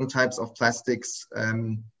certain types of plastics,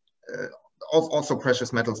 also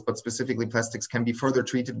precious metals, but specifically plastics, can be further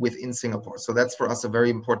treated within Singapore. So that's for us a very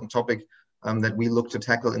important topic that we look to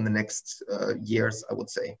tackle in the next years, I would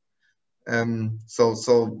say.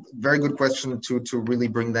 So very good question to really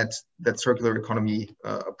bring that circular economy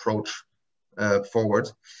approach forward.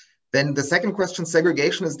 Then the second question,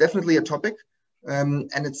 segregation, is definitely a topic. And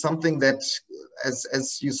it's something that,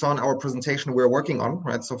 as you saw in our presentation, we're working on,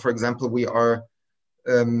 right? So, for example, we're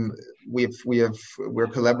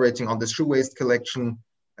collaborating on the shoe waste collection.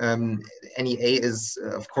 NEA is,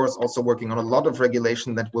 of course, also working on a lot of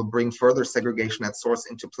regulation that will bring further segregation at source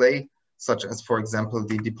into play, such as, for example,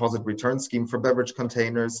 the deposit return scheme for beverage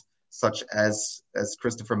containers, such as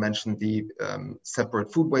Christopher mentioned, the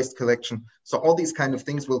separate food waste collection. So all these kind of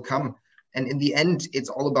things will come. And in the end, it's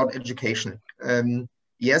all about education.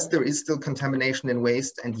 Yes, there is still contamination in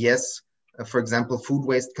waste. And yes, for example, food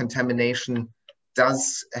waste contamination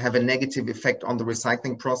does have a negative effect on the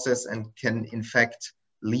recycling process and can, in fact,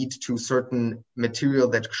 lead to certain material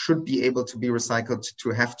that should be able to be recycled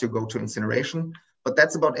to have to go to incineration. But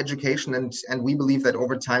that's about education. And we believe that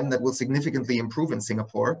over time, that will significantly improve in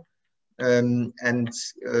Singapore. And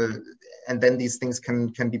then these things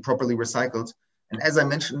can be properly recycled. And as I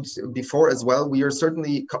mentioned before as well, we are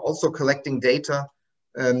certainly also collecting data,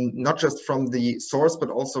 not just from the source, but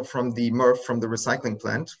also from the MRF, from the recycling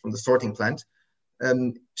plant, from the sorting plant,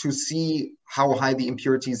 to see how high the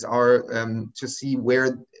impurities are, to see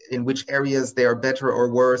where, in which areas they are better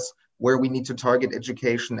or worse, where we need to target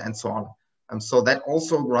education and so on. So that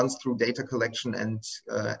also runs through data collection and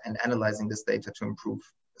analyzing this data to improve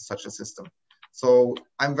such a system. So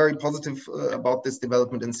I'm very positive about this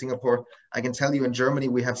development in Singapore. I can tell you in Germany,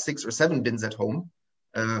 we have 6 or 7 bins at home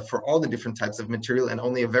for all the different types of material, and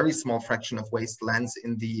only a very small fraction of waste lands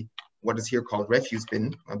in the, what is here called refuse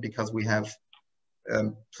bin, because we have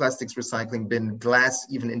plastics recycling bin, glass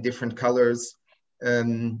even in different colors,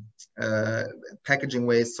 packaging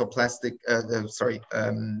waste, so plastic,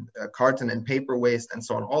 carton and paper waste and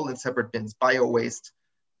so on, all in separate bins, bio waste.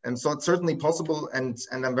 And so it's certainly possible, and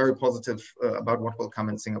I'm very positive about what will come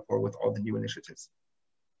in Singapore with all the new initiatives.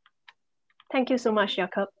 Thank you so much,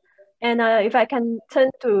 Jakob. And if I can turn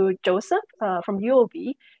to Joseph from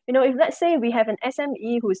UOB, you know, if let's say we have an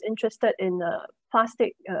SME who is interested in a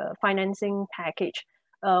plastic financing package,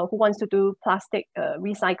 who wants to do plastic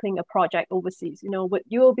recycling a project overseas, you know, would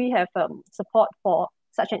UOB have support for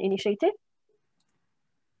such an initiative?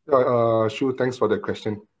 Sure, thanks for that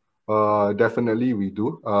question. Definitely we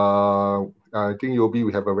do. I think UOB,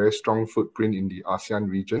 we have a very strong footprint in the ASEAN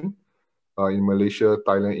region, in Malaysia,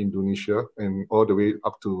 Thailand, Indonesia, and all the way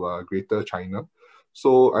up to Greater China.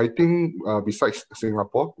 So I think besides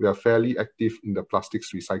Singapore, we are fairly active in the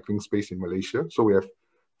plastics recycling space in Malaysia. So we have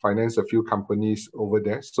financed a few companies over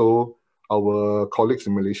there. So our colleagues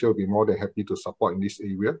in Malaysia will be more than happy to support in this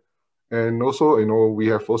area. And also, you know, we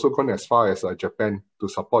have also gone as far as Japan to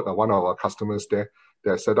support one of our customers there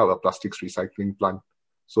that set up a plastics recycling plant.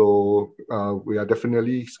 So we are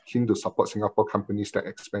definitely keen to support Singapore companies that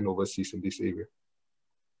expand overseas in this area.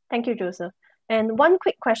 Thank you, Joseph. And one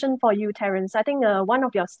quick question for you, Terence. I think one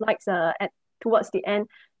of your slides towards the end,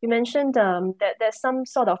 you mentioned that there's some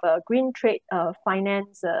sort of a green trade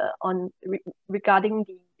finance regarding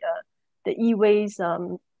the e-waste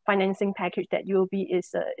financing package that UOB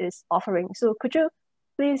is offering. So could you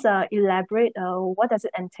please elaborate what does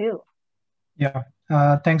it entail? Yeah,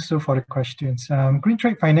 thanks Sue for the questions. Green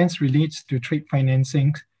trade finance relates to trade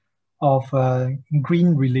financing of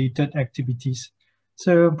green-related activities.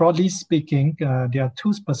 So broadly speaking, there are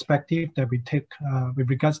two perspectives that we take with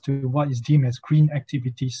regards to what is deemed as green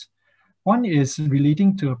activities. One is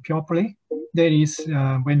relating to a pure play. That is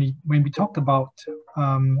when we talk about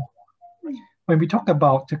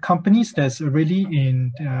the companies that's really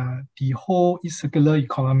in the whole circular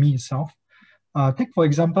economy itself. Take for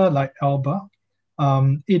example like Alba.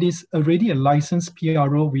 It is already a licensed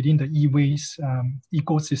PRO within the e-waste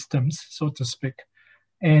ecosystems, so to speak.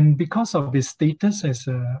 And because of its status as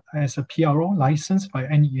a PRO licensed by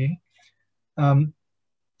NEA,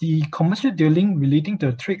 the commercial dealing relating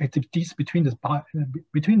to trade activities between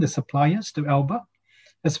the suppliers to Alba,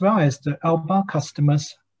 as well as the Alba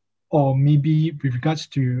customers, or maybe with regards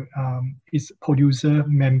to its producer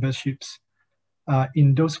memberships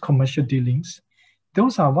in those commercial dealings,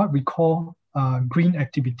 those are what we call green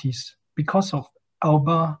activities because of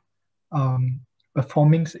Alba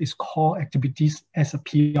performing its core activities as a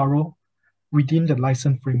PRO within the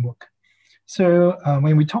license framework. So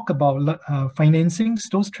when we talk about financing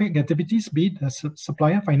those trade activities, be it the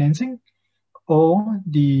supplier financing or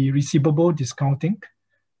the receivable discounting,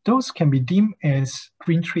 those can be deemed as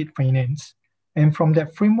green trade finance. And from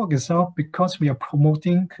that framework itself, because we are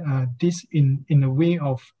promoting this in a way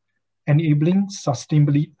of enabling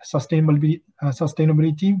sustainability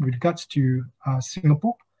with regards to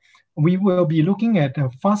Singapore, we will be looking at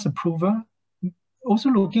fast approval, also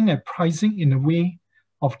looking at pricing in a way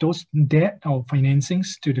of those debt or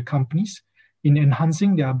financings to the companies in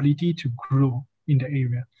enhancing their ability to grow in the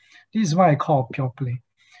area. This is what I call pure play.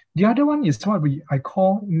 The other one is what I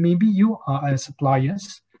call, maybe you are a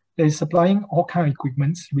suppliers that is supplying all kind of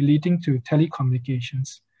equipments relating to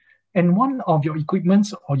telecommunications. And one of your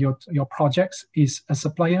equipments or your projects is a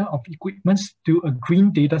supplier of equipments to a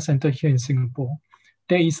green data center here in Singapore.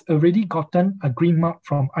 There is already gotten a green mark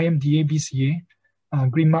from IMDA BCA,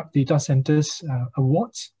 Green Mark Data Centers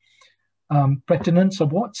Awards, Platinum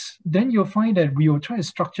Awards. Then you'll find that we will try to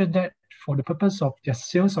structure that for the purpose of their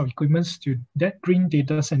sales of equipments to that green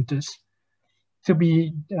data centers to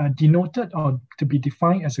be denoted or to be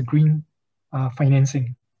defined as a green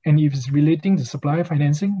financing. And if it's relating to supplier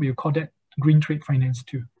financing, we'll call that green trade finance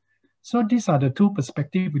too. So these are the two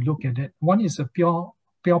perspectives we look at it. One is a pure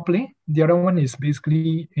play. The other one is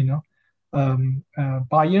basically, a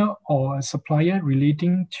buyer or a supplier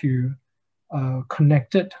relating to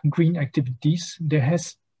connected green activities that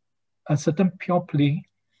has a certain pure play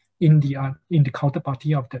in the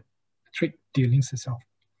counterparty of the trade dealings itself.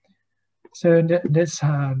 So that's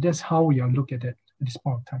how we are looking at it at this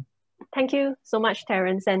point of time. Thank you so much,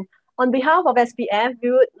 Terence. And on behalf of SPF,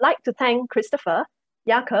 we would like to thank Christopher,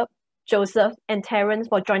 Jakob, Joseph, and Terence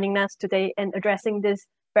for joining us today and addressing this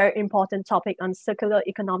very important topic on circular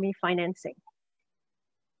economy financing.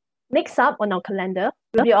 Next up on our calendar,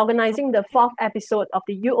 we'll be organizing the 4th episode of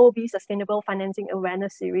the UOB Sustainable Financing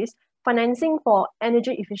Awareness Series, Financing for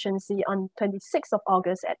Energy Efficiency, on 26th of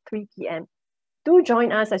August at 3 p.m. Do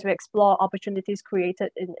join us as we explore opportunities created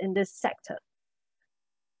in this sector.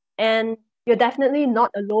 And you're definitely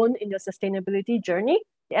not alone in your sustainability journey.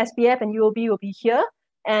 The SPF and UOB will be here.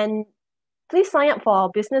 And please sign up for our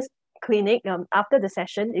business clinic after the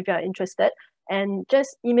session if you're interested. And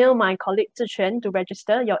just email my colleague Zichuan to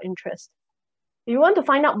register your interest. If you want to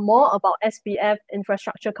find out more about SPF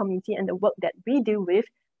Infrastructure Committee and the work that we deal with,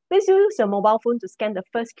 please use your mobile phone to scan the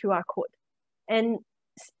first QR code. And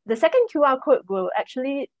the second QR code will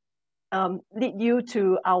actually lead you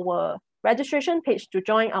to our registration page to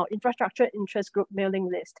join our Infrastructure Interest Group mailing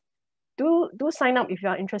list. Do sign up if you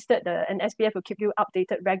are interested, and SPF will keep you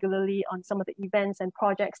updated regularly on some of the events and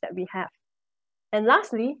projects that we have. And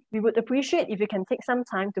lastly, we would appreciate if you can take some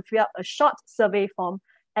time to fill out a short survey form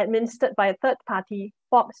administered by a third party,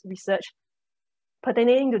 Forbes Research,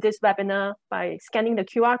 pertaining to this webinar by scanning the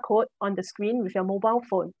QR code on the screen with your mobile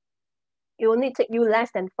phone. It will only take you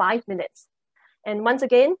less than 5 minutes. And once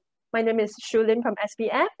again, my name is Shu Lim from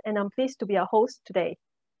SPF, and I'm pleased to be your host today.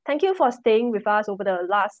 Thank you for staying with us over the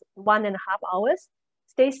last 1.5 hours.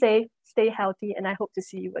 Stay safe, stay healthy, and I hope to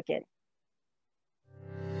see you again.